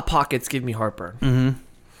 Hot Pockets give me heartburn. Mm-hmm.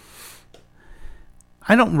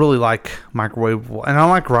 I don't really like microwavable, and I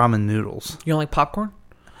like ramen noodles. You don't like popcorn?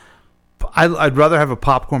 I'd rather have a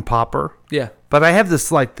popcorn popper. Yeah. But I have this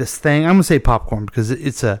thing. I'm gonna say popcorn because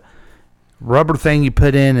it's a rubber thing you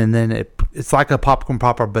put in, and then it's like a popcorn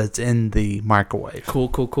popper, but it's in the microwave.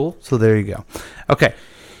 Cool. So there you go. Okay.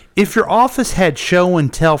 If your office had show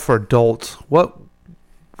and tell for adults, what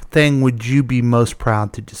thing would you be most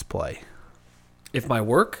proud to display? If my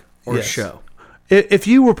work or Yes. show? If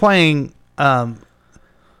you were playing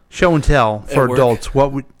show and tell for At work? adults, where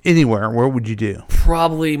would you do?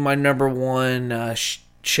 Probably my number one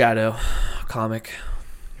shadow comic.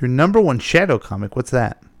 Your number one shadow comic? What's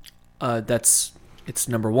that? It's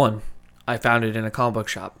number one. I found it in a comic book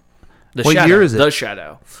shop. What year is it? The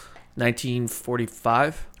Shadow.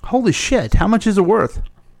 1945. Holy shit. How much is it worth?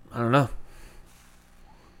 I don't know.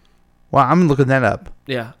 Wow, I'm looking that up.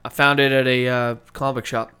 Yeah, I found it at a comic book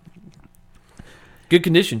shop. Good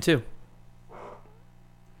condition too.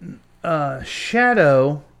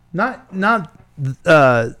 Shadow, not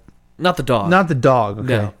the dog. Not the dog.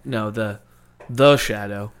 Okay. No, the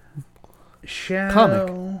Shadow. Shadow.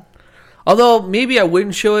 Comic. Although maybe I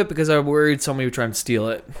wouldn't show it because I'm worried somebody would try and steal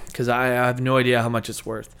it. Because I have no idea how much it's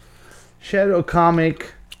worth. Shadow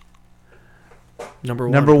comic Number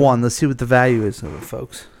 1. number 1. Let's see what the value is of it,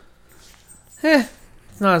 folks. It's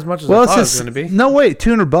not as much as I thought it was going to be. No, wait,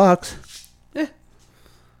 $200. Yeah.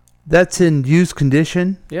 That's in used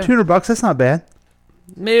condition. Yeah. $200. That's not bad.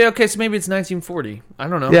 Maybe it's 1940. I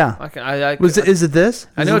don't know. Yeah. Is it this?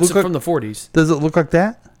 I know it's from the 40s. Does it look like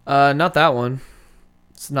that? Not that one.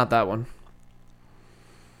 It's not that one.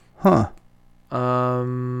 Huh.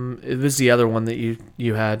 It was the other one that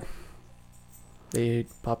you had. They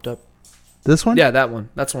popped up. This one? Yeah, that one.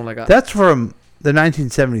 That's the one I got. That's from the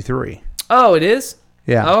 1973. Oh, it is?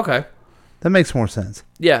 Yeah. Oh, okay. That makes more sense.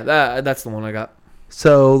 Yeah, that's the one I got.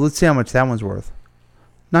 So let's see how much that one's worth.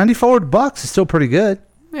 $94 is still pretty good.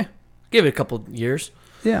 Yeah. Give it a couple years.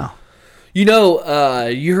 Yeah. You know,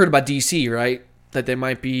 you heard about DC, right? That they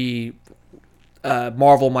might be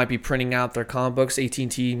Marvel might be printing out their comic books.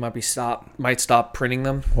 AT&T might stop printing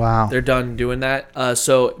them. Wow. They're done doing that.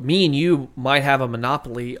 So me and you might have a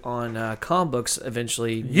monopoly on comic books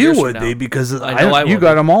eventually. You would be because you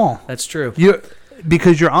got them all. That's true.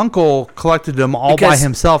 Because your uncle collected them all by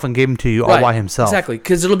himself and gave them to you all by himself. Exactly.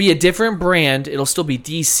 Because it'll be a different brand. It'll still be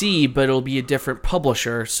DC, but it'll be a different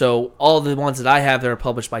publisher. So all the ones that I have that are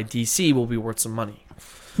published by DC will be worth some money.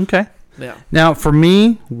 Okay. Yeah. Now, for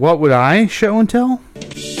me, what would I show and tell?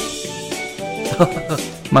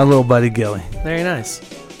 My little buddy Gilly. Very nice.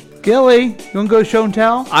 Gilly, you want to go show and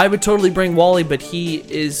tell? I would totally bring Wally, but he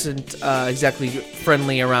isn't exactly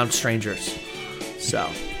friendly around strangers. So.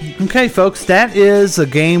 Okay, folks, that is a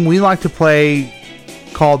game we like to play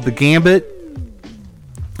called The Gambit.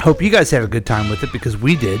 Hope you guys had a good time with it because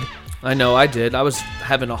we did. I know I did. I was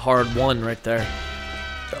having a hard one right there.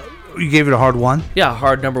 You gave it a hard one? Yeah,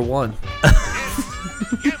 hard number 1.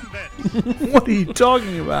 What are you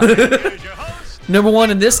talking about? Number 1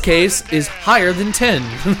 in this case is higher than 10.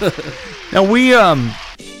 Now, we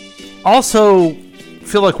also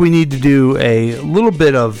feel like we need to do a little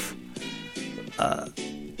bit of,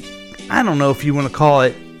 I don't know if you want to call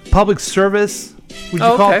it public service. Would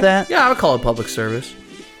you call it that? Yeah, I would call it public service.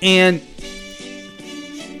 And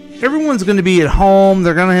everyone's going to be at home.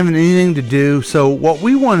 They're going to have anything to do. So what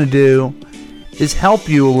we want to do is help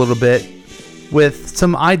you a little bit with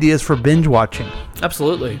some ideas for binge watching.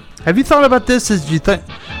 Absolutely. Have you thought about this? As you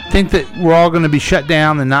think that we're all going to be shut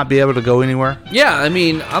down and not be able to go anywhere? Yeah, I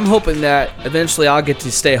mean, I'm hoping that eventually I'll get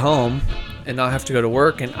to stay home and not have to go to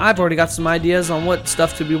work. And I've already got some ideas on what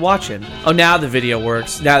stuff to be watching. Oh, now the video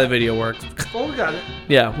works. Oh, we got it.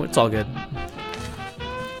 Yeah, it's all good.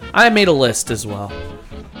 I made a list as well.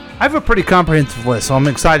 I have a pretty comprehensive list, so I'm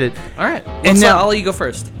excited. All right. I'll let you go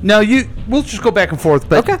first. No, we'll just go back and forth.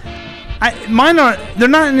 But okay. Mine they're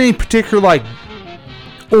not in any particular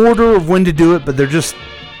order of when to do it, but they're just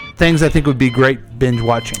things I think would be great binge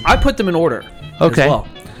watching. I put them in order. Okay. As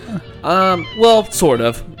well. Well, sort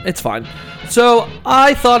of. It's fine. So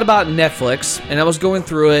I thought about Netflix, and I was going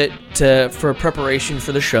through it for preparation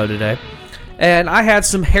for the show today. And I had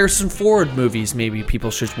some Harrison Ford movies maybe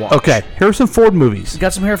people should watch. Okay, Harrison Ford movies.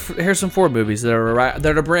 Got some Harrison Ford movies that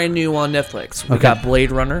are brand new on Netflix. We got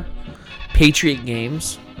Blade Runner, Patriot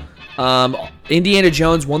Games, Indiana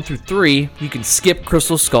Jones 1 through 3. You can skip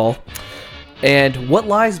Crystal Skull, and What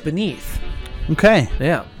Lies Beneath. Okay.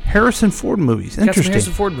 Yeah. Harrison Ford movies. Interesting. Got some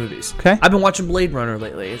Harrison Ford movies. Okay. I've been watching Blade Runner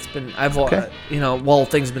lately. Things have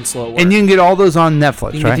been slow at work. And you can get all those on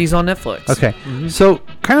Netflix, You can get these on Netflix. Okay. Mm-hmm. So,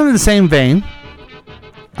 kind of in the same vein,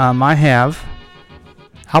 I have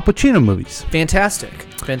Al Pacino movies. Fantastic.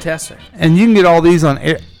 And you can get all these on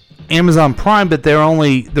Amazon Prime, but they're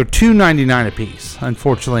 $2.99 a piece.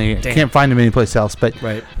 Unfortunately, I can't find them anyplace else. But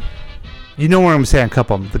you know where I'm saying a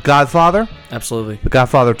couple of them. The Godfather. Absolutely. The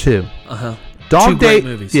Godfather 2. Uh-huh. Dog Two Day, great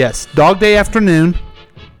movies. Yes, Dog Day Afternoon,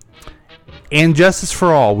 and Justice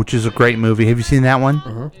for All, which is a great movie. Have you seen that one?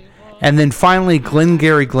 Uh-huh. And then finally,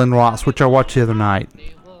 Glengarry Glen Ross, which I watched the other night.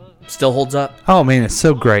 Still holds up. Oh man, it's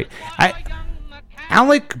so great.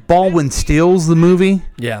 Alec Baldwin steals the movie.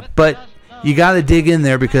 Yeah, but you got to dig in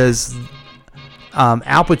there because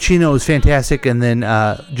Al Pacino is fantastic, and then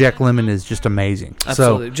Jack Lemmon is just amazing.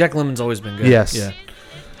 Absolutely, so, Jack Lemmon's always been good. Yes. Yeah.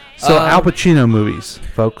 So Al Pacino movies,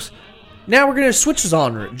 folks. Now we're going to switch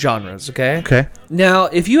genres, okay? Okay. Now,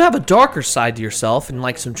 if you have a darker side to yourself and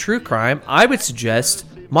like some true crime, I would suggest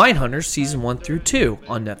Mindhunters Season 1 through 2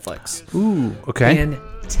 on Netflix. Ooh, okay.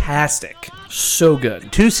 Fantastic. So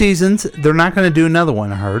good. 2 seasons. They're not going to do another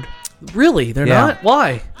one, I heard. Really? They're not?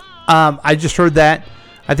 Why? I just heard that.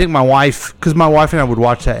 I think my wife, because my wife and I would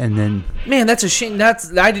watch that, and then Man, that's a shame. That's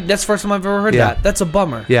the first time I've ever heard Yeah. that. That's a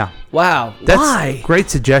bummer. yeah, Wow. that's Why? great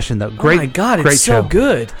suggestion though. Great, Oh my God, it's great so show.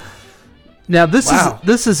 good. Now this Wow.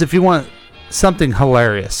 is if you want something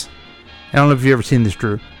hilarious. I don't know if you've ever seen this,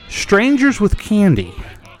 Drew. Strangers with Candy.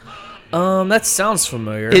 That sounds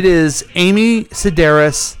familiar. It is Amy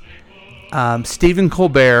Sedaris, Stephen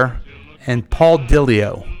Colbert, and Paul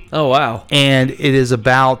Dillio. Oh, wow. And it is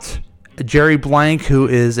about Jerry Blank, who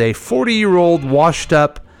is a 40-year-old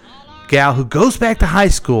washed-up gal who goes back to high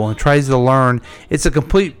school and tries to learn. It's a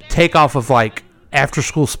complete takeoff of, like,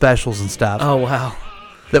 after-school specials and stuff. Oh, wow.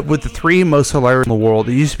 That with the three most hilarious in the world.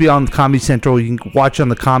 It used to be on Comedy Central. You can watch on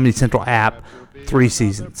the Comedy Central app. 3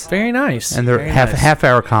 seasons. Very nice. And they're Very nice.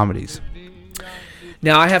 half-hour comedies.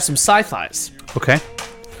 Now, I have some sci-fis. Okay.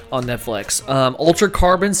 On Netflix. Ultra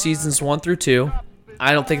Carbon seasons 1 through 2.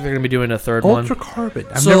 I don't think they're going to be doing a third one. Ultra Carbon.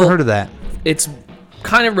 I've never heard of that. It's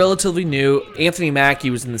kind of relatively new. Anthony Mackie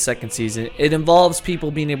was in the second season. It involves people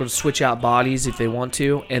being able to switch out bodies if they want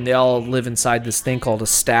to, and they all live inside this thing called a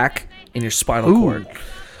stack in your spinal cord.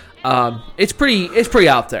 It's pretty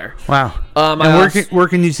out there. Wow. And where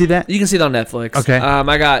can you see that? You can see it on Netflix. Okay.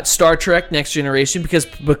 I got Star Trek Next Generation because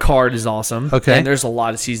Picard is awesome. Okay. And there's a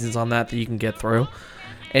lot of seasons on that you can get through.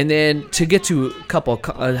 And then to get to a couple,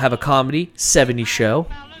 have a comedy, 70 Show.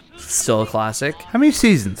 Still a classic. How many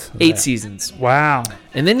seasons? 8 seasons. Wow.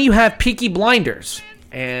 And then you have Peaky Blinders.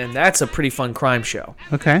 And that's a pretty fun crime show.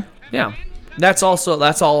 Okay. Yeah. That's all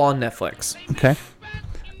on Netflix. Okay.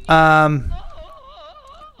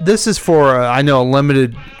 This is for, I know, a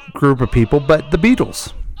limited group of people, but the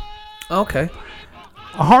Beatles. Okay.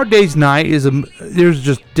 A Hard Day's Night there's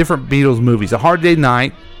just different Beatles movies. A Hard Day's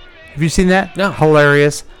Night. Have you seen that? No.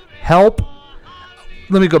 Hilarious. Help.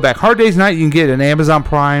 Let me go back. Hard Day's Night you can get on Amazon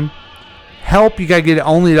Prime. Help, you got to get it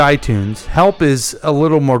only at iTunes. Help is a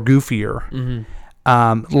little more goofier.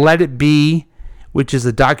 Mm-hmm. Let It Be, which is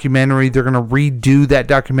a documentary. They're going to redo that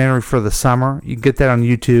documentary for the summer. You can get that on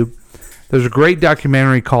YouTube. There's a great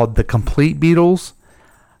documentary called The Complete Beatles.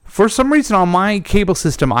 For some reason on my cable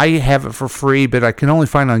system, I have it for free, but I can only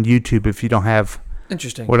find it on YouTube if you don't have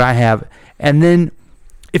Interesting. what I have. And then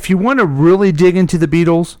if you want to really dig into the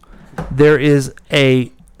Beatles, there is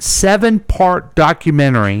a 7-part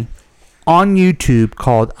documentary on YouTube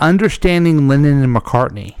called Understanding Lennon and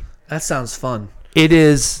McCartney. That sounds fun. It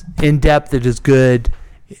is in-depth. It is good.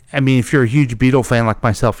 I mean, if you're a huge Beatle fan like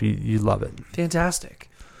myself, you love it. Fantastic.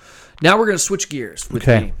 Now we're going to switch gears with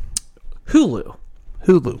Okay. me. Hulu.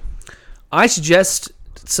 I suggest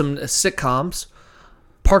some sitcoms.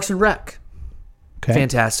 Parks and Rec. Okay.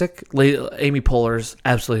 Fantastic. Amy Poehler's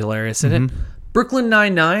absolutely hilarious in it. Brooklyn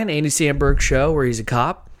Nine-Nine, Andy Samberg show where he's a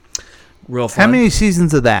cop. Real fun. How many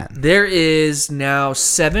seasons of that? There is now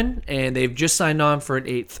 7, and they've just signed on for an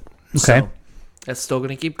 8th. Okay. So that's still going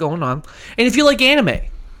to keep going on. And if you like anime,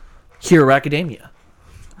 Hero Academia.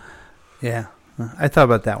 Yeah. I thought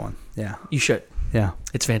about that one. Yeah. You should. Yeah.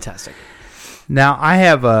 It's fantastic. Now, I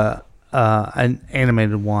have an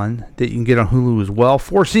animated one that you can get on Hulu as well.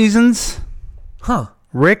 4 seasons. Huh.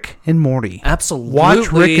 Rick and Morty. Absolutely.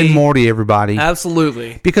 Watch Rick and Morty, everybody.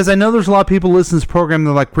 Absolutely. Because I know there's a lot of people listening to this program.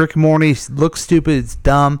 They're like, Rick and Morty looks stupid. It's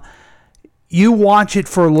dumb. You watch it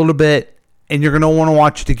for a little bit, and you're going to want to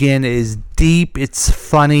watch it again. It is deep. It's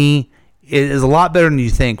funny. It is a lot better than you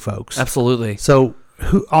think, folks. Absolutely. So,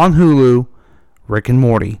 on Hulu, Rick and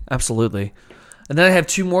Morty. Absolutely. And then I have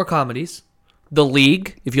 2 more comedies. The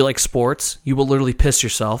League, if you like sports, you will literally piss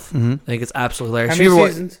yourself. I think it's absolutely hilarious. How many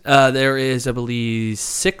seasons? There is, I believe,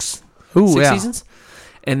 6 seasons.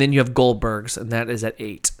 And then you have Goldbergs, and that is at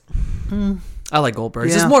 8. I like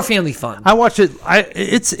Goldbergs. Yeah. It's more family fun. I watch it.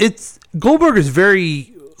 It's Goldberg is a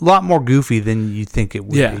lot more goofy than you think it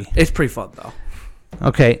would be. It's pretty fun, though.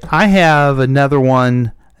 Okay, I have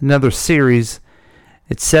another series.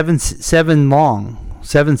 It's 7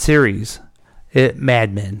 series.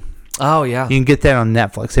 Mad Men. Oh, yeah. You can get that on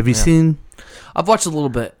Netflix. Have you seen? I've watched a little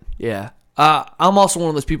bit, yeah. I'm also one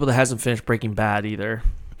of those people that hasn't finished Breaking Bad either.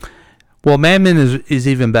 Well, Mad Men is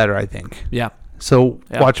even better, I think. Yeah. So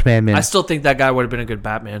watch Mad Men. I still think that guy would have been a good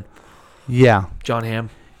Batman. Yeah. John Hamm.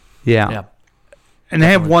 Yeah. And I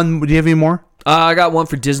have one. Do you have any more? I got one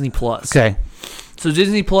for Disney Plus. Okay. So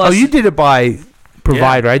Disney Plus. Oh, you did it by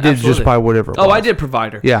provider. Yeah, I did absolutely. just by whatever. I did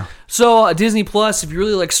provider. Yeah. So Disney Plus, if you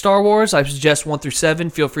really like Star Wars, I suggest 1 through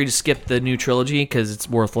 7. Feel free to skip the new trilogy because it's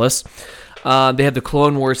worthless. They have the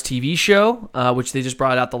Clone Wars TV show, which they just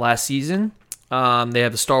brought out the last season. They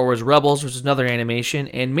have the Star Wars Rebels, which is another animation,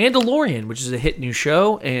 and Mandalorian, which is a hit new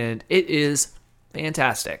show, and it is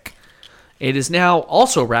fantastic. It is now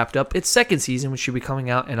also wrapped up its 2nd season, which should be coming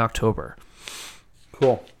out in October.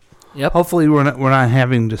 Cool. Yep. Hopefully we're not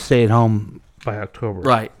having to stay at home by October.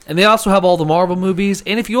 Right. And they also have all the Marvel movies.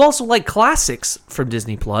 And if you also like classics from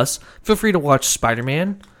Disney Plus, feel free to watch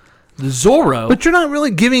Spider-Man, Zorro. But you're not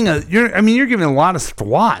really giving you're giving a lot of stuff to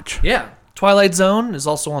watch. Yeah. Twilight Zone is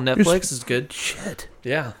also on Netflix. It's good. Shit.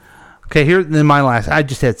 Yeah. Okay, here then my last. I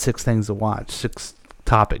just had 6 things to watch, 6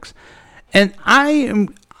 topics. And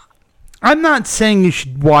I'm not saying you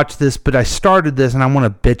should watch this, but I started this and I want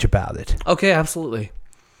to bitch about it. Okay, absolutely.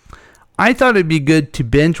 I thought it'd be good to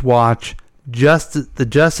binge watch the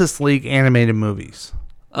Justice League animated movies.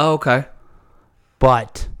 Oh, okay.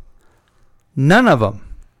 But none of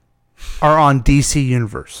them are on DC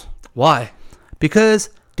Universe. Why? Because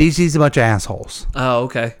DC's a bunch of assholes. Oh,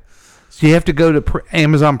 okay. So you have to go to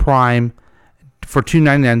Amazon Prime for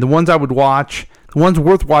 $2.99. The ones I would watch, the ones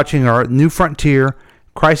worth watching are New Frontier,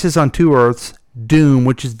 Crisis on Two Earths, Doom,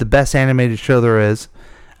 which is the best animated show there is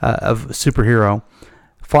of superhero,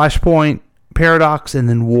 Flashpoint, Paradox, and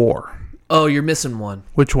then War. Oh, you're missing one.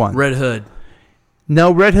 Which one? Red Hood.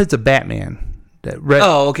 No, Red Hood's a Batman.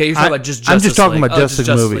 Oh, okay. You're talking about just Justice I'm just talking League. about Justice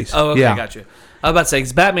League movies. Oh, okay, yeah. got you. I was about to say,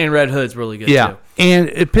 because Batman Red Hood's really good, yeah. too. And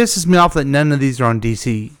it pisses me off that none of these are on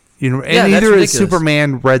DC. And Yeah, that's either is ridiculous.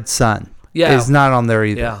 Superman Red Sun. Yeah. Is not on there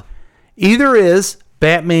either. Yeah. Either is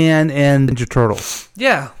Batman and Ninja Turtles.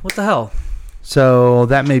 Yeah, what the hell? So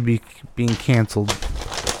that may be being canceled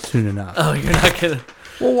soon enough. Oh, you're not going to...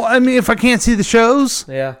 Well, I mean, if I can't see the shows...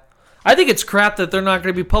 Yeah. I think it's crap that they're not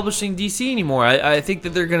going to be publishing DC anymore. I think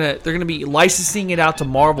that they're gonna be licensing it out to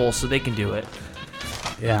Marvel so they can do it.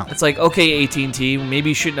 Yeah. It's like, okay, AT&T, maybe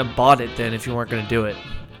you shouldn't have bought it then if you weren't going to do it.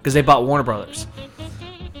 Because they bought Warner Brothers.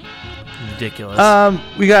 Ridiculous.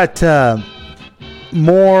 We got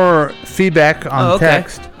more feedback on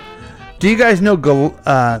text. Do you guys know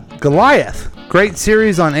Goliath? Great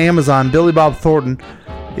series on Amazon, Billy Bob Thornton.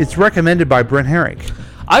 It's recommended by Brent Herrick.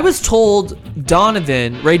 I was told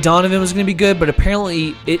Ray Donovan was going to be good, but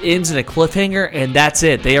apparently it ends in a cliffhanger, and that's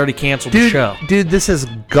it. They already canceled the show. Dude, this is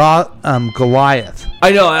Goliath.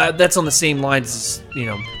 I know, that's on the same lines as,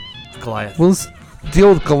 Goliath. Well, let's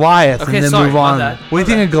deal with Goliath and then move on. What do you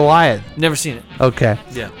think of Goliath? Never seen it. Okay.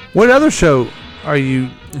 Yeah. What other show do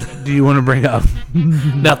you want to bring up?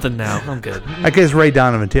 Nothing now. I'm good. I guess Ray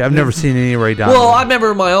Donovan, too. I've never seen any Ray Donovan. Well, I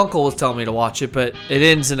remember my uncle was telling me to watch it, but it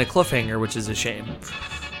ends in a cliffhanger, which is a shame.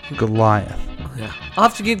 Goliath. Yeah. I'll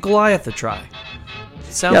have to give Goliath a try.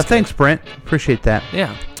 Sounds good. Thanks, Brent. Appreciate that.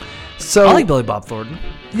 Yeah. So I like Billy Bob Thornton.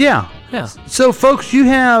 Yeah. Yeah. So, folks, you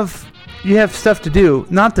have stuff to do.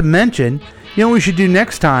 Not to mention, what we should do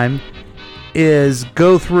next time is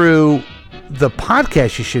go through the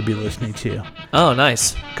podcast you should be listening to. Oh,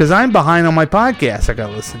 nice. Because I'm behind on my podcast. I got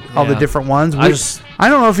to listen to all the different ones. I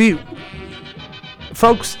don't know if you...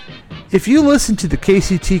 Folks, if you listen to the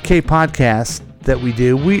KCTK podcast that we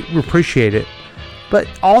do, we appreciate it. But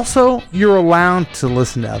also, you're allowed to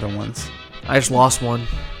listen to other ones. I just lost one.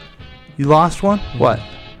 You lost one? What?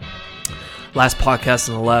 Last podcast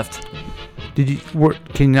on the left. Did you?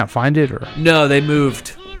 Can you not find it, or? No, they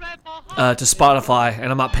moved to Spotify,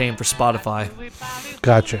 and I'm not paying for Spotify.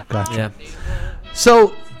 Gotcha. Yeah.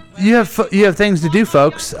 So you have things to do,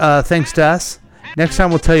 folks. Thanks to us. Next time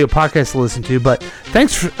we'll tell you a podcast to listen to. But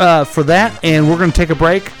thanks for that, and we're going to take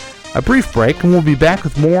a brief break, and we'll be back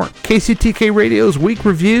with more KCTK Radio's Week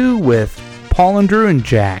Review with Paul and Drew and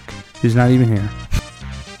Jack, who's not even here.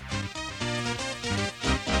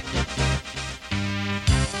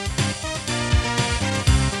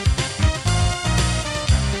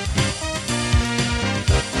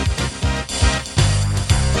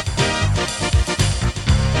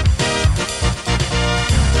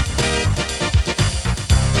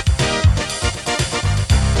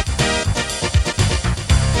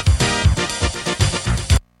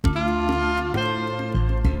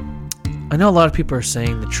 I know a lot of people are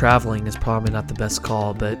saying that traveling is probably not the best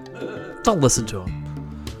call, but don't listen to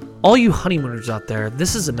them. All you honeymooners out there,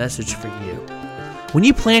 this is a message for you. When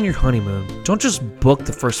you plan your honeymoon, don't just book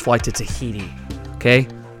the first flight to Tahiti, okay?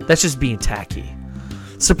 That's just being tacky.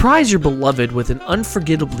 Surprise your beloved with an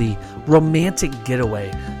unforgettably romantic getaway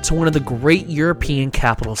to one of the great European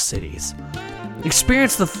capital cities.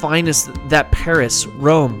 Experience the finest that Paris,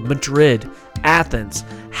 Rome, Madrid, Athens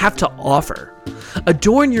have to offer.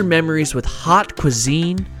 Adorn your memories with hot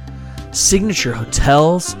cuisine, signature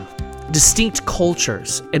hotels, distinct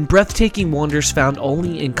cultures, and breathtaking wonders found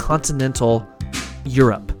only in continental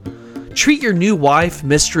Europe. Treat your new wife,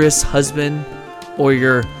 mistress, husband, or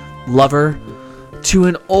your lover to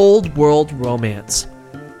an old world romance.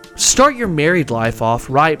 Start your married life off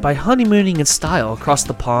right by honeymooning in style across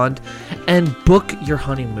the pond and book your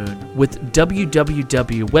honeymoon with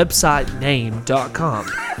www.websitename.com.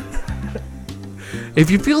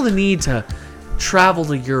 If you feel the need to travel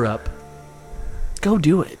to Europe, go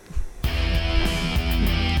do it.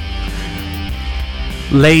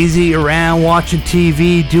 Lazy around watching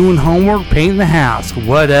TV, doing homework, painting the house,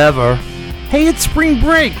 whatever. Hey, it's spring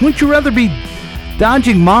break. Wouldn't you rather be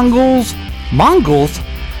dodging moguls,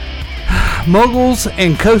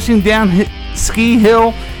 and coasting down ski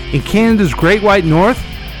hill in Canada's Great White North?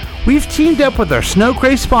 We've teamed up with our Snow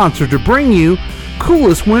Crave sponsor to bring you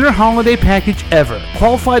coolest winter holiday package ever.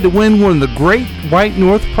 Qualified to win one of the Great White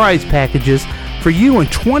North prize packages for you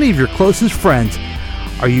and 20 of your closest friends.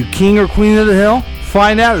 Are you king or queen of the hill?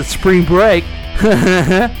 Find out at spring break.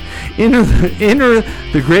 Enter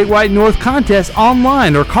the Great White North contest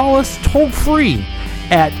online or call us toll free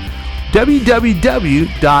at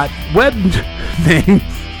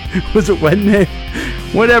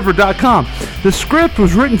www.whatever.com. The script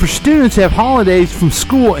was written for students who have holidays from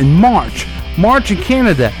school in March in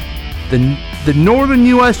Canada. The northern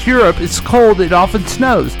U.S. Europe is cold, it often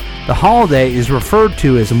snows. The holiday is referred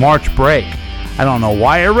to as March break. I don't know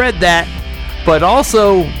why I read that, but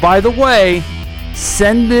also, by the way,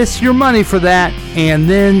 send us your money for that, and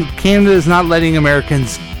then Canada is not letting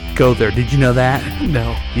Americans go there. Did you know that?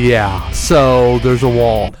 No. Yeah, so there's a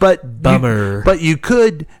wall. But Bummer. But you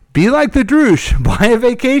could be like the Droosh, buy a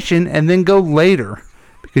vacation, and then go later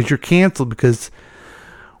because you're canceled because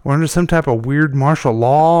we're under some type of weird martial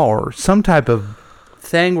law or some type of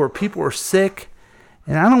thing where people are sick.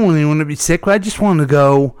 And I don't really want to be sick, but I just want to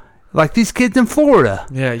go like these kids in Florida.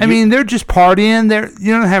 Yeah, I mean, they're just partying. They're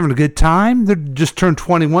having a good time. They're just turned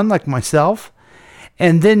 21 like myself.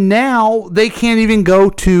 And then now they can't even go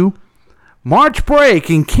to March break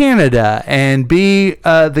in Canada and be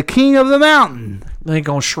the king of the mountain. They ain't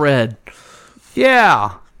gonna shred.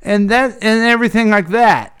 Yeah, and everything like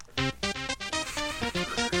that.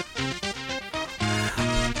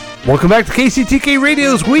 Welcome back to KCTK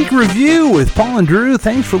Radio's Week Review with Paul and Drew.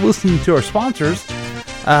 Thanks for listening to our sponsors.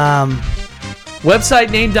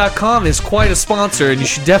 WebsiteName.com is quite a sponsor, and you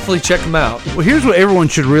should definitely check them out. Well, here's what everyone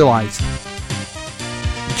should realize.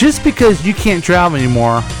 Just because you can't travel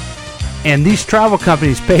anymore, and these travel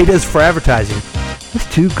companies paid us for advertising, that's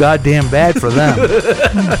too goddamn bad for them.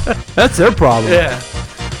 That's their problem. Yeah.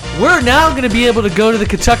 We're now going to be able to go to the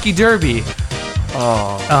Kentucky Derby.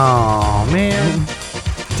 Oh, man.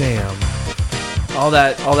 Damn. All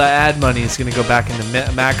that ad money is going to go back into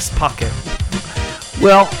Mac's pocket.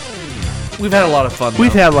 Well, we've had a lot of fun, though.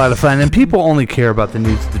 We've had a lot of fun, and people only care about the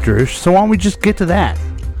news of the Droosh, so why don't we just get to that?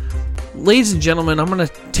 Ladies and gentlemen, I'm going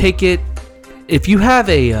to take it. If you have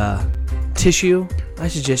a tissue, I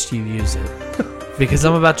suggest you use it. Because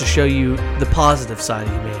I'm about to show you the positive side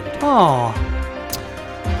of humanity. Oh.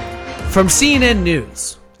 From CNN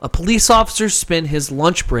News, a police officer spent his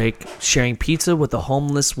lunch break sharing pizza with a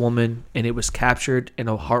homeless woman, and it was captured in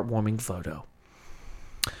a heartwarming photo.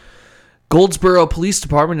 Goldsboro Police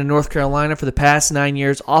Department in North Carolina, for the past 9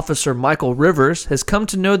 years, Officer Michael Rivers has come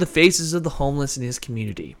to know the faces of the homeless in his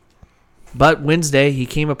community. But Wednesday, he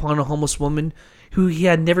came upon a homeless woman who he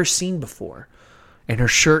had never seen before, and her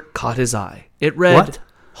shirt caught his eye. It read, What?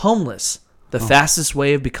 "Homeless, the fastest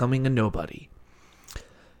way of becoming a nobody."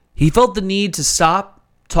 He felt the need to stop,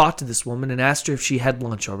 talk to this woman, and asked her if she had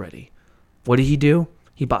lunch already. What did he do?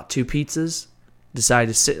 He bought 2 pizzas,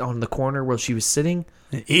 decided to sit on the corner where she was sitting.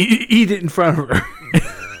 Eat it in front of her.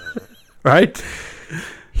 Right?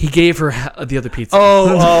 He gave her the other pizza.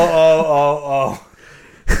 Oh.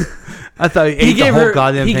 I thought he ate the whole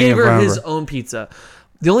goddamn thing in front of her. He gave her his own pizza.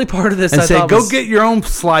 The only part of this and I said, thought "Go was, get your own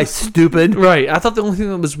slice, stupid." Right. I thought the only thing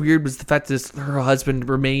that was weird was the fact that her husband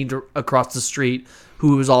remained across the street,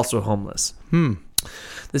 who was also homeless.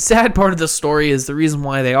 The sad part of the story is the reason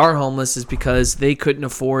why they are homeless is because they couldn't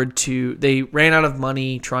afford to. They ran out of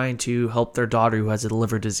money trying to help their daughter who has a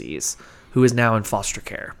liver disease, who is now in foster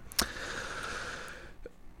care.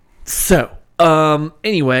 So,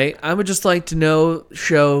 anyway, I would just like to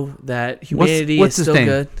show that humanity What's is his still name?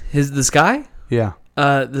 good. This guy? Yeah.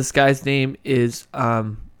 This guy's name is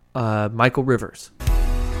Michael Rivers.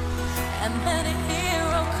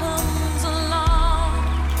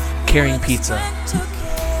 Carrying pizza.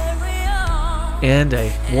 And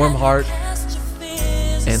a warm heart.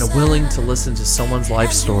 And a willing to listen to someone's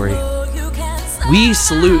life story. We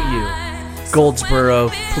salute you, Goldsboro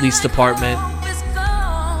Police Department.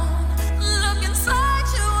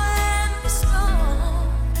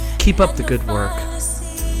 Keep up the good work.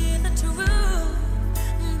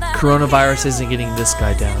 Coronavirus isn't getting this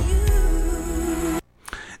guy down.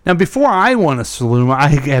 Now, before I want a saloon, I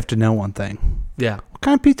have to know one thing. Yeah. What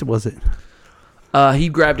kind of pizza was it? He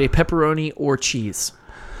grabbed a pepperoni or cheese.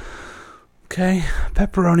 Okay,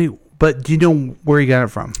 pepperoni. But do you know where he got it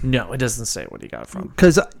from? No, it doesn't say what he got it from.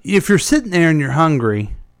 Because if you're sitting there and you're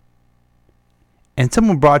hungry, and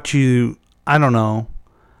someone brought you, I don't know,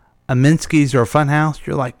 a Minsky's or a Funhouse,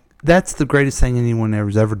 you're like, that's the greatest thing anyone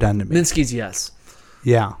has ever done to me. Minsky's, yes.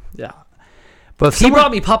 Yeah. Yeah. But if he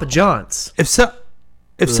brought me Papa John's. If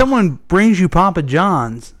someone brings you Papa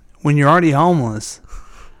John's when you're already homeless,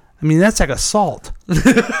 I mean, that's like assault.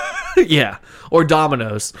 Yeah. Or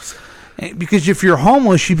Domino's. Because if you're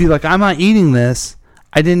homeless, you'd be like, I'm not eating this.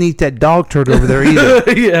 I didn't eat that dog turd over there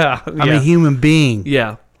either. Yeah. I'm a human being.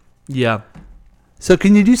 Yeah. Yeah. So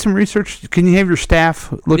can you do some research? Can you have your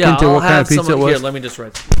staff look into what kind of pizza it was? Here, let me just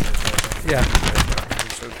write. Yeah.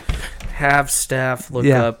 Have staff look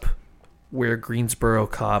up where Greensboro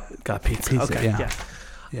Cop got pizza. Okay. Yeah.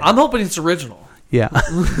 I'm hoping it's original. Yeah.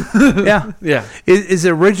 Yeah. Yeah. Is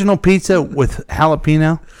it original pizza with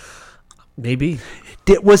jalapeno? Maybe.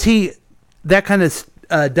 Was he that kind of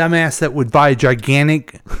dumbass that would buy a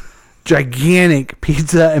gigantic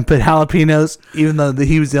pizza and put jalapenos, even though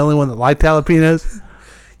he was the only one that liked jalapenos?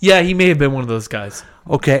 Yeah, he may have been one of those guys.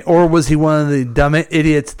 Okay, or was he one of the dumb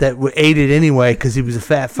idiots that ate it anyway because he was a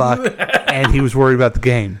fat fuck and he was worried about the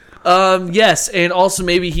game? Yes, and also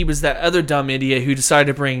maybe he was that other dumb idiot who decided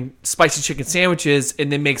to bring spicy chicken sandwiches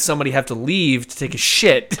and then make somebody have to leave to take a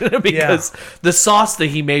shit because the sauce that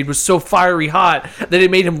he made was so fiery hot that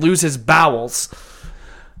it made him lose his bowels.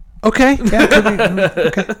 Okay. Yeah,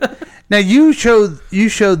 okay. Now you showed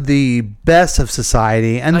the best of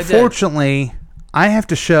society. Unfortunately, I have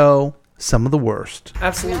to show some of the worst.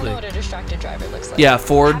 Absolutely. We all know what a distracted driver looks like. Yeah,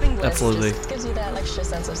 Ford. Having bliss Absolutely. just gives you that extra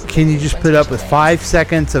sense of Can you just put up with 5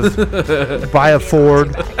 seconds of buy a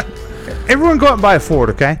Ford? Everyone go out and buy a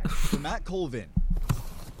Ford, okay? Matt Colvin.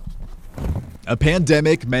 A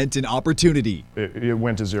pandemic meant an opportunity. It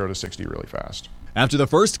went to 0 to 60 really fast. After the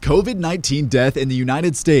first COVID-19 death in the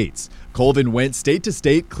United States, Colvin went state to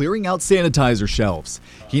state clearing out sanitizer shelves.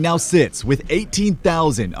 He now sits with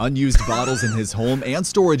 18,000 unused bottles in his home and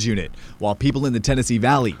storage unit, while people in the Tennessee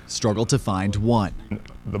Valley struggle to find one.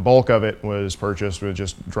 The bulk of it was purchased with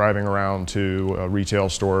just driving around to retail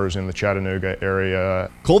stores in the Chattanooga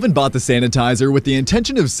area. Colvin bought the sanitizer with the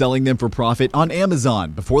intention of selling them for profit on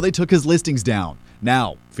Amazon before they took his listings down.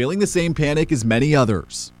 Now, feeling the same panic as many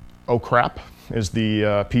others. Oh crap is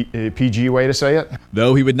the PG way to say it.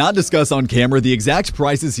 Though he would not discuss on camera the exact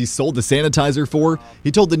prices he sold the sanitizer for, he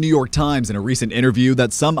told the New York Times in a recent interview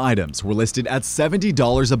that some items were listed at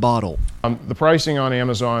 $70 a bottle. The pricing on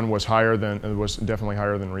Amazon was definitely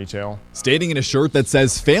higher than retail. Stating in a shirt that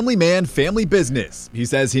says "Family Man, Family Business," he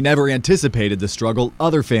says he never anticipated the struggle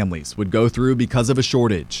other families would go through because of a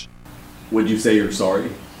shortage. Would you say you're sorry?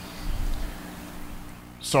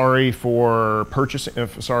 Sorry for purchasing,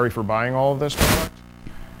 sorry for buying all of this product.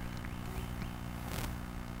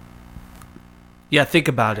 Yeah, think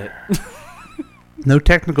about it. No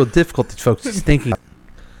technical difficulties, folks. Just thinking.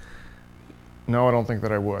 No, I don't think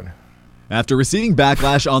that I would. After receiving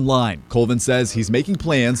backlash online, Colvin says he's making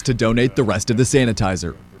plans to donate the rest of the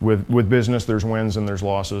sanitizer. With business, there's wins and there's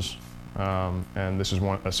losses, and this is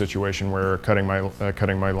a situation where cutting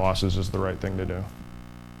my losses is the right thing to do.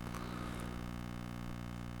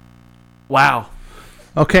 Wow.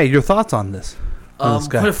 Okay, your thoughts on this?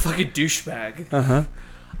 What a fucking douchebag.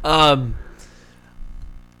 Uh-huh.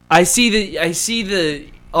 I see the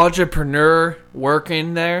entrepreneur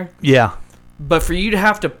working there. Yeah. But for you to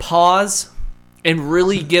have to pause and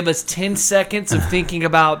really give us 10 seconds of thinking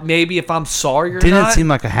about maybe if I'm sorry or not. Didn't seem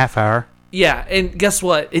like a half hour. Yeah, and guess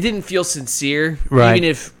what? It didn't feel sincere. Right. Even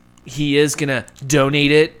if he is going to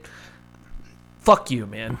donate it. Fuck you,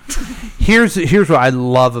 man. Here's what I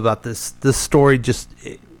love about this story. Just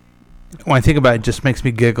when I think about it, it just makes me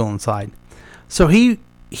giggle inside. So he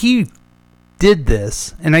did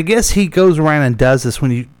this, and I guess he goes around and does this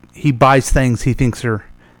when he buys things he thinks are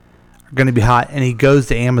going to be hot, and he goes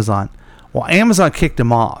to Amazon. Well, Amazon kicked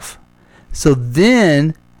him off. So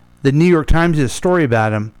then the New York Times did a story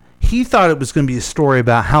about him. He thought it was going to be a story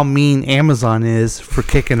about how mean Amazon is for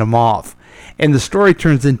kicking him off, and the story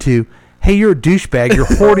turns into, hey, you're a douchebag. You're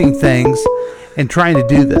hoarding things and trying to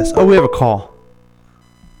do this. Oh, we have a call.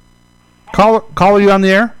 Caller, you on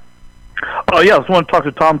the air? Oh, yeah. I just want to talk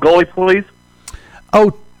to Tom Goley, please.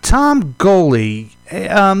 Oh, Tom Goley.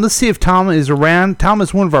 Let's see if Tom is around. Tom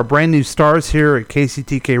is one of our brand new stars here at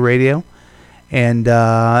KCTK Radio. And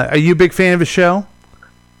are you a big fan of his show?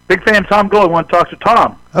 Big fan of Tom Goley. I want to talk to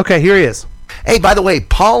Tom. Okay, here he is. Hey, by the way,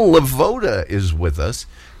 Paul Lavoda is with us.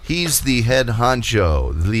 He's the head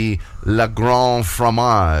honcho, the Le Grand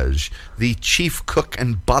Fromage, the chief cook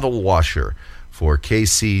and bottle washer for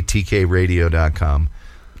KCTKRadio.com.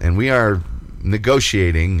 And we are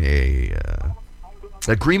negotiating a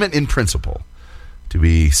agreement in principle to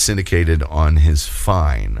be syndicated on his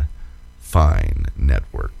fine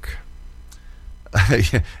network.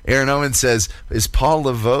 Aaron Oman says, is Paul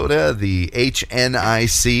Lavoda the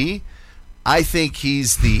HNIC? I think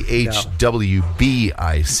he's the HWBIC,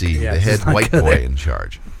 the head white boy in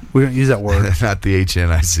charge. We don't use that word. Not the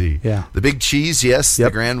HNIC. Yeah. The big cheese, yes. Yep.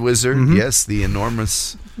 The grand wizard, yes. The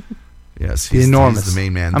enormous, yes. The enormous. He's the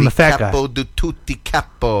main man. I'm the a fat capo guy. de tutti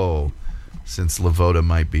capo. Since Lavoda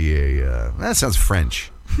might be a, that sounds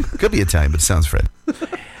French. Could be Italian, but it sounds French.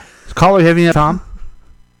 Caller, have you, Tom?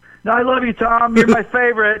 No, I love you, Tom. You're my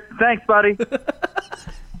favorite. Thanks, buddy.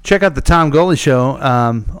 Check out the Tom Goley Show,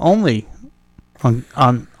 only on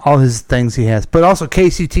all his things he has, but also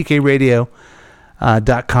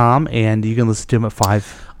KCTKRadio.com, and you can listen to him at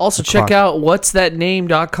 5 Also, o'clock. check out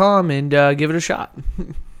whatsthatname.com and give it a shot.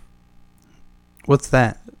 What's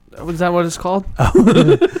that? Was that what it's called?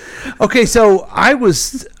 Okay, so I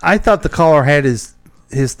thought the caller had his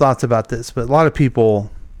thoughts about this, but a lot of people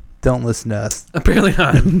don't listen to us. Apparently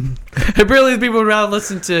not. Apparently the people around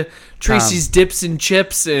listen to Tracy's Dips and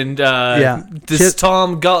Chips and this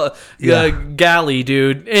Tom Galley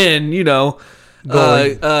dude, and Tom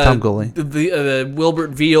Goley. The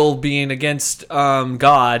Wilbert Veal being against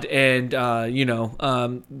God, and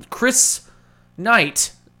Chris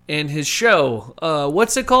Knight and his show.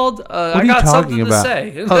 What's it called? What are I you got talking something about? to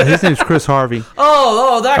say. Oh, his name's Chris Harvey.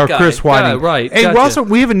 Oh, that or guy. Chris Whiting. Yeah, right. Hey, Gotcha.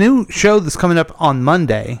 we have a new show that's coming up on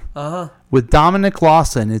Monday with Dominic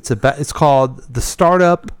Lawson. It's called The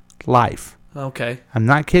Startup Life. Okay. I'm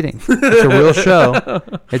not kidding. It's a real show.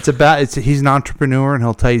 He's an entrepreneur, and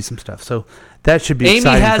he'll tell you some stuff. So that should be Amy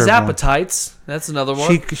exciting Has for everyone. Appetites. That's another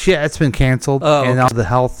one. It's been canceled. Oh, and okay. also The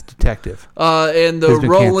Health Detective. And the has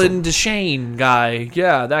been Roland Deschain guy.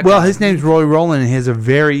 Yeah, that guy. Well, his name's Roy Rowland, and he's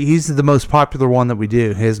the most popular one that we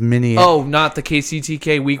do. He has many. Oh, not the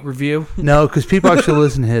KCTK Week Review? No, because people actually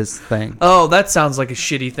listen to his thing. Oh, that sounds like a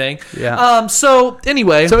shitty thing. Yeah. So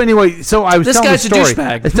anyway, I was this telling guy's the story. a douchebag.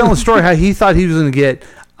 I was telling the story how he thought he was going to get.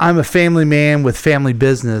 I'm a family man with family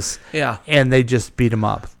business. Yeah. And they just beat him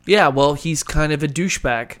up. Yeah. Well, he's kind of a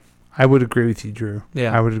douchebag. I would agree with you, Drew.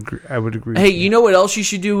 Yeah. I would agree. Hey, you know what else you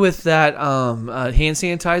should do with that hand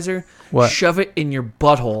sanitizer? What? Shove it in your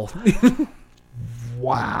butthole.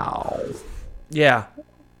 Wow. Yeah.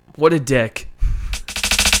 What a dick.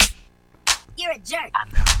 You're a jerk. I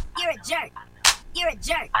know. You're a jerk. You're a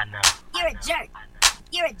jerk. I know. You're a jerk.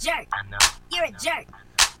 You're a jerk. I know. You're a jerk.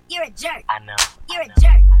 You're a jerk. I know. You're a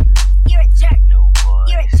jerk. You're a jerk. No boy.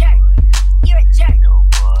 You're a jerk. You're a jerk. No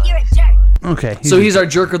boy. You're a jerk. Okay. So he's our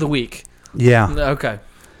jerk of the week. Yeah. Okay.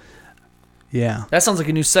 Yeah. That sounds like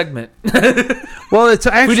a new segment. Well, it's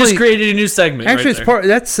actually we just created a new segment. Actually,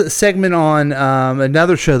 that's a segment on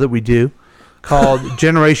another show that we do called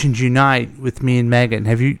Generations Unite with me and Megan.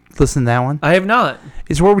 Have you listened to that one? I have not.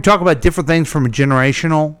 It's where we talk about different things from a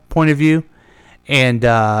generational point of view. And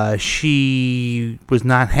she was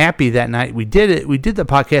not happy that night. We did it. We did the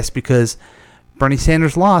podcast because Bernie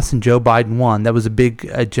Sanders lost and Joe Biden won. That was a big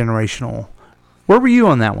generational. Where were you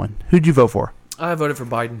on that one? Who'd you vote for? I voted for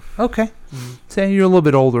Biden. Okay. Say you're a little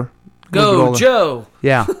bit older. Go, Joe.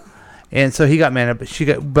 Yeah. And so he got mad at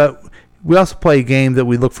but we also play a game that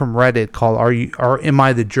we look from Reddit called Am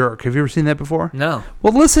I the Jerk? Have you ever seen that before? No.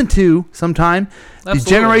 Well, listen to sometime Absolutely. the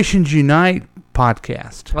Generations Unite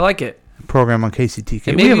podcast. I like it. Program on KCTK.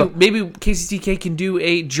 And maybe KCTK can do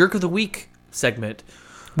a Jerk of the Week segment.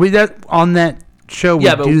 On that show we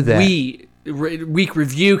do that. Week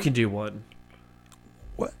Review can do one.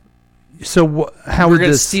 So how we're would going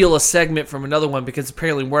to this steal a segment from another one because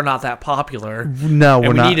apparently we're not that popular. No, we're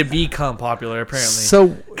and we not. need to become popular apparently. So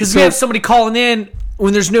because we have somebody calling in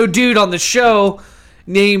when there's no dude on the show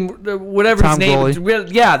named whatever Tom his name is.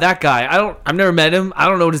 Goley. Yeah, that guy. I've never met him. I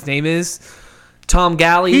don't know what his name is. Tom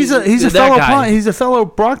Galley. He's a fellow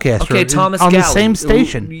broadcaster. Okay, Thomas on Galley. the same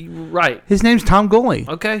station. Right. His name's Tom Goley.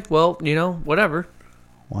 Okay, well, whatever.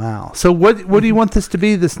 Wow. So what do you want this to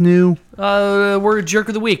be? This new? We're a jerk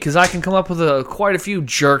of the week because I can come up with quite a few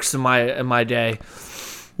jerks in my day.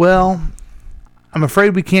 Well, I'm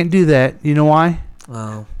afraid we can't do that. You know why?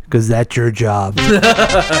 Oh. Because that's your job. Very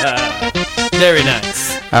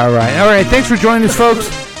nice. All right. Thanks for joining us, folks.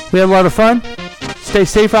 We had a lot of fun. Stay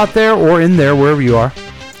safe out there or in there, wherever you are.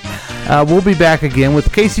 We'll be back again with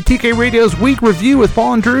KCTK Radio's Week Review with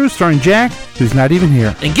Paul and Drew, starring Jack, who's not even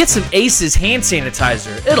here. And get some Aces hand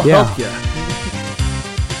sanitizer. It'll help you.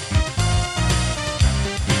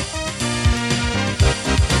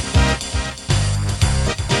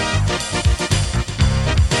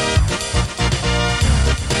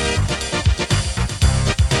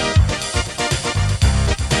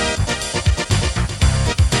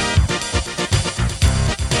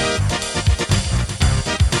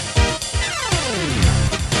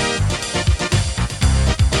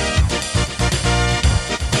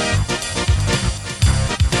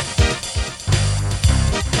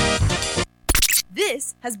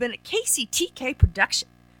 has been a KCTK production,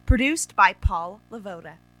 produced by Paul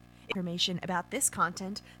Lavoda. Information about this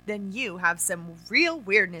content, then you have some real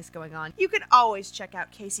weirdness going on. You can always check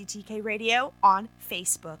out KCTK Radio on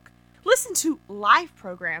Facebook. Listen to live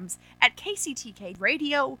programs at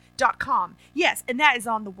kctkradio.com. Yes, and that is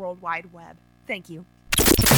on the World Wide Web. Thank you.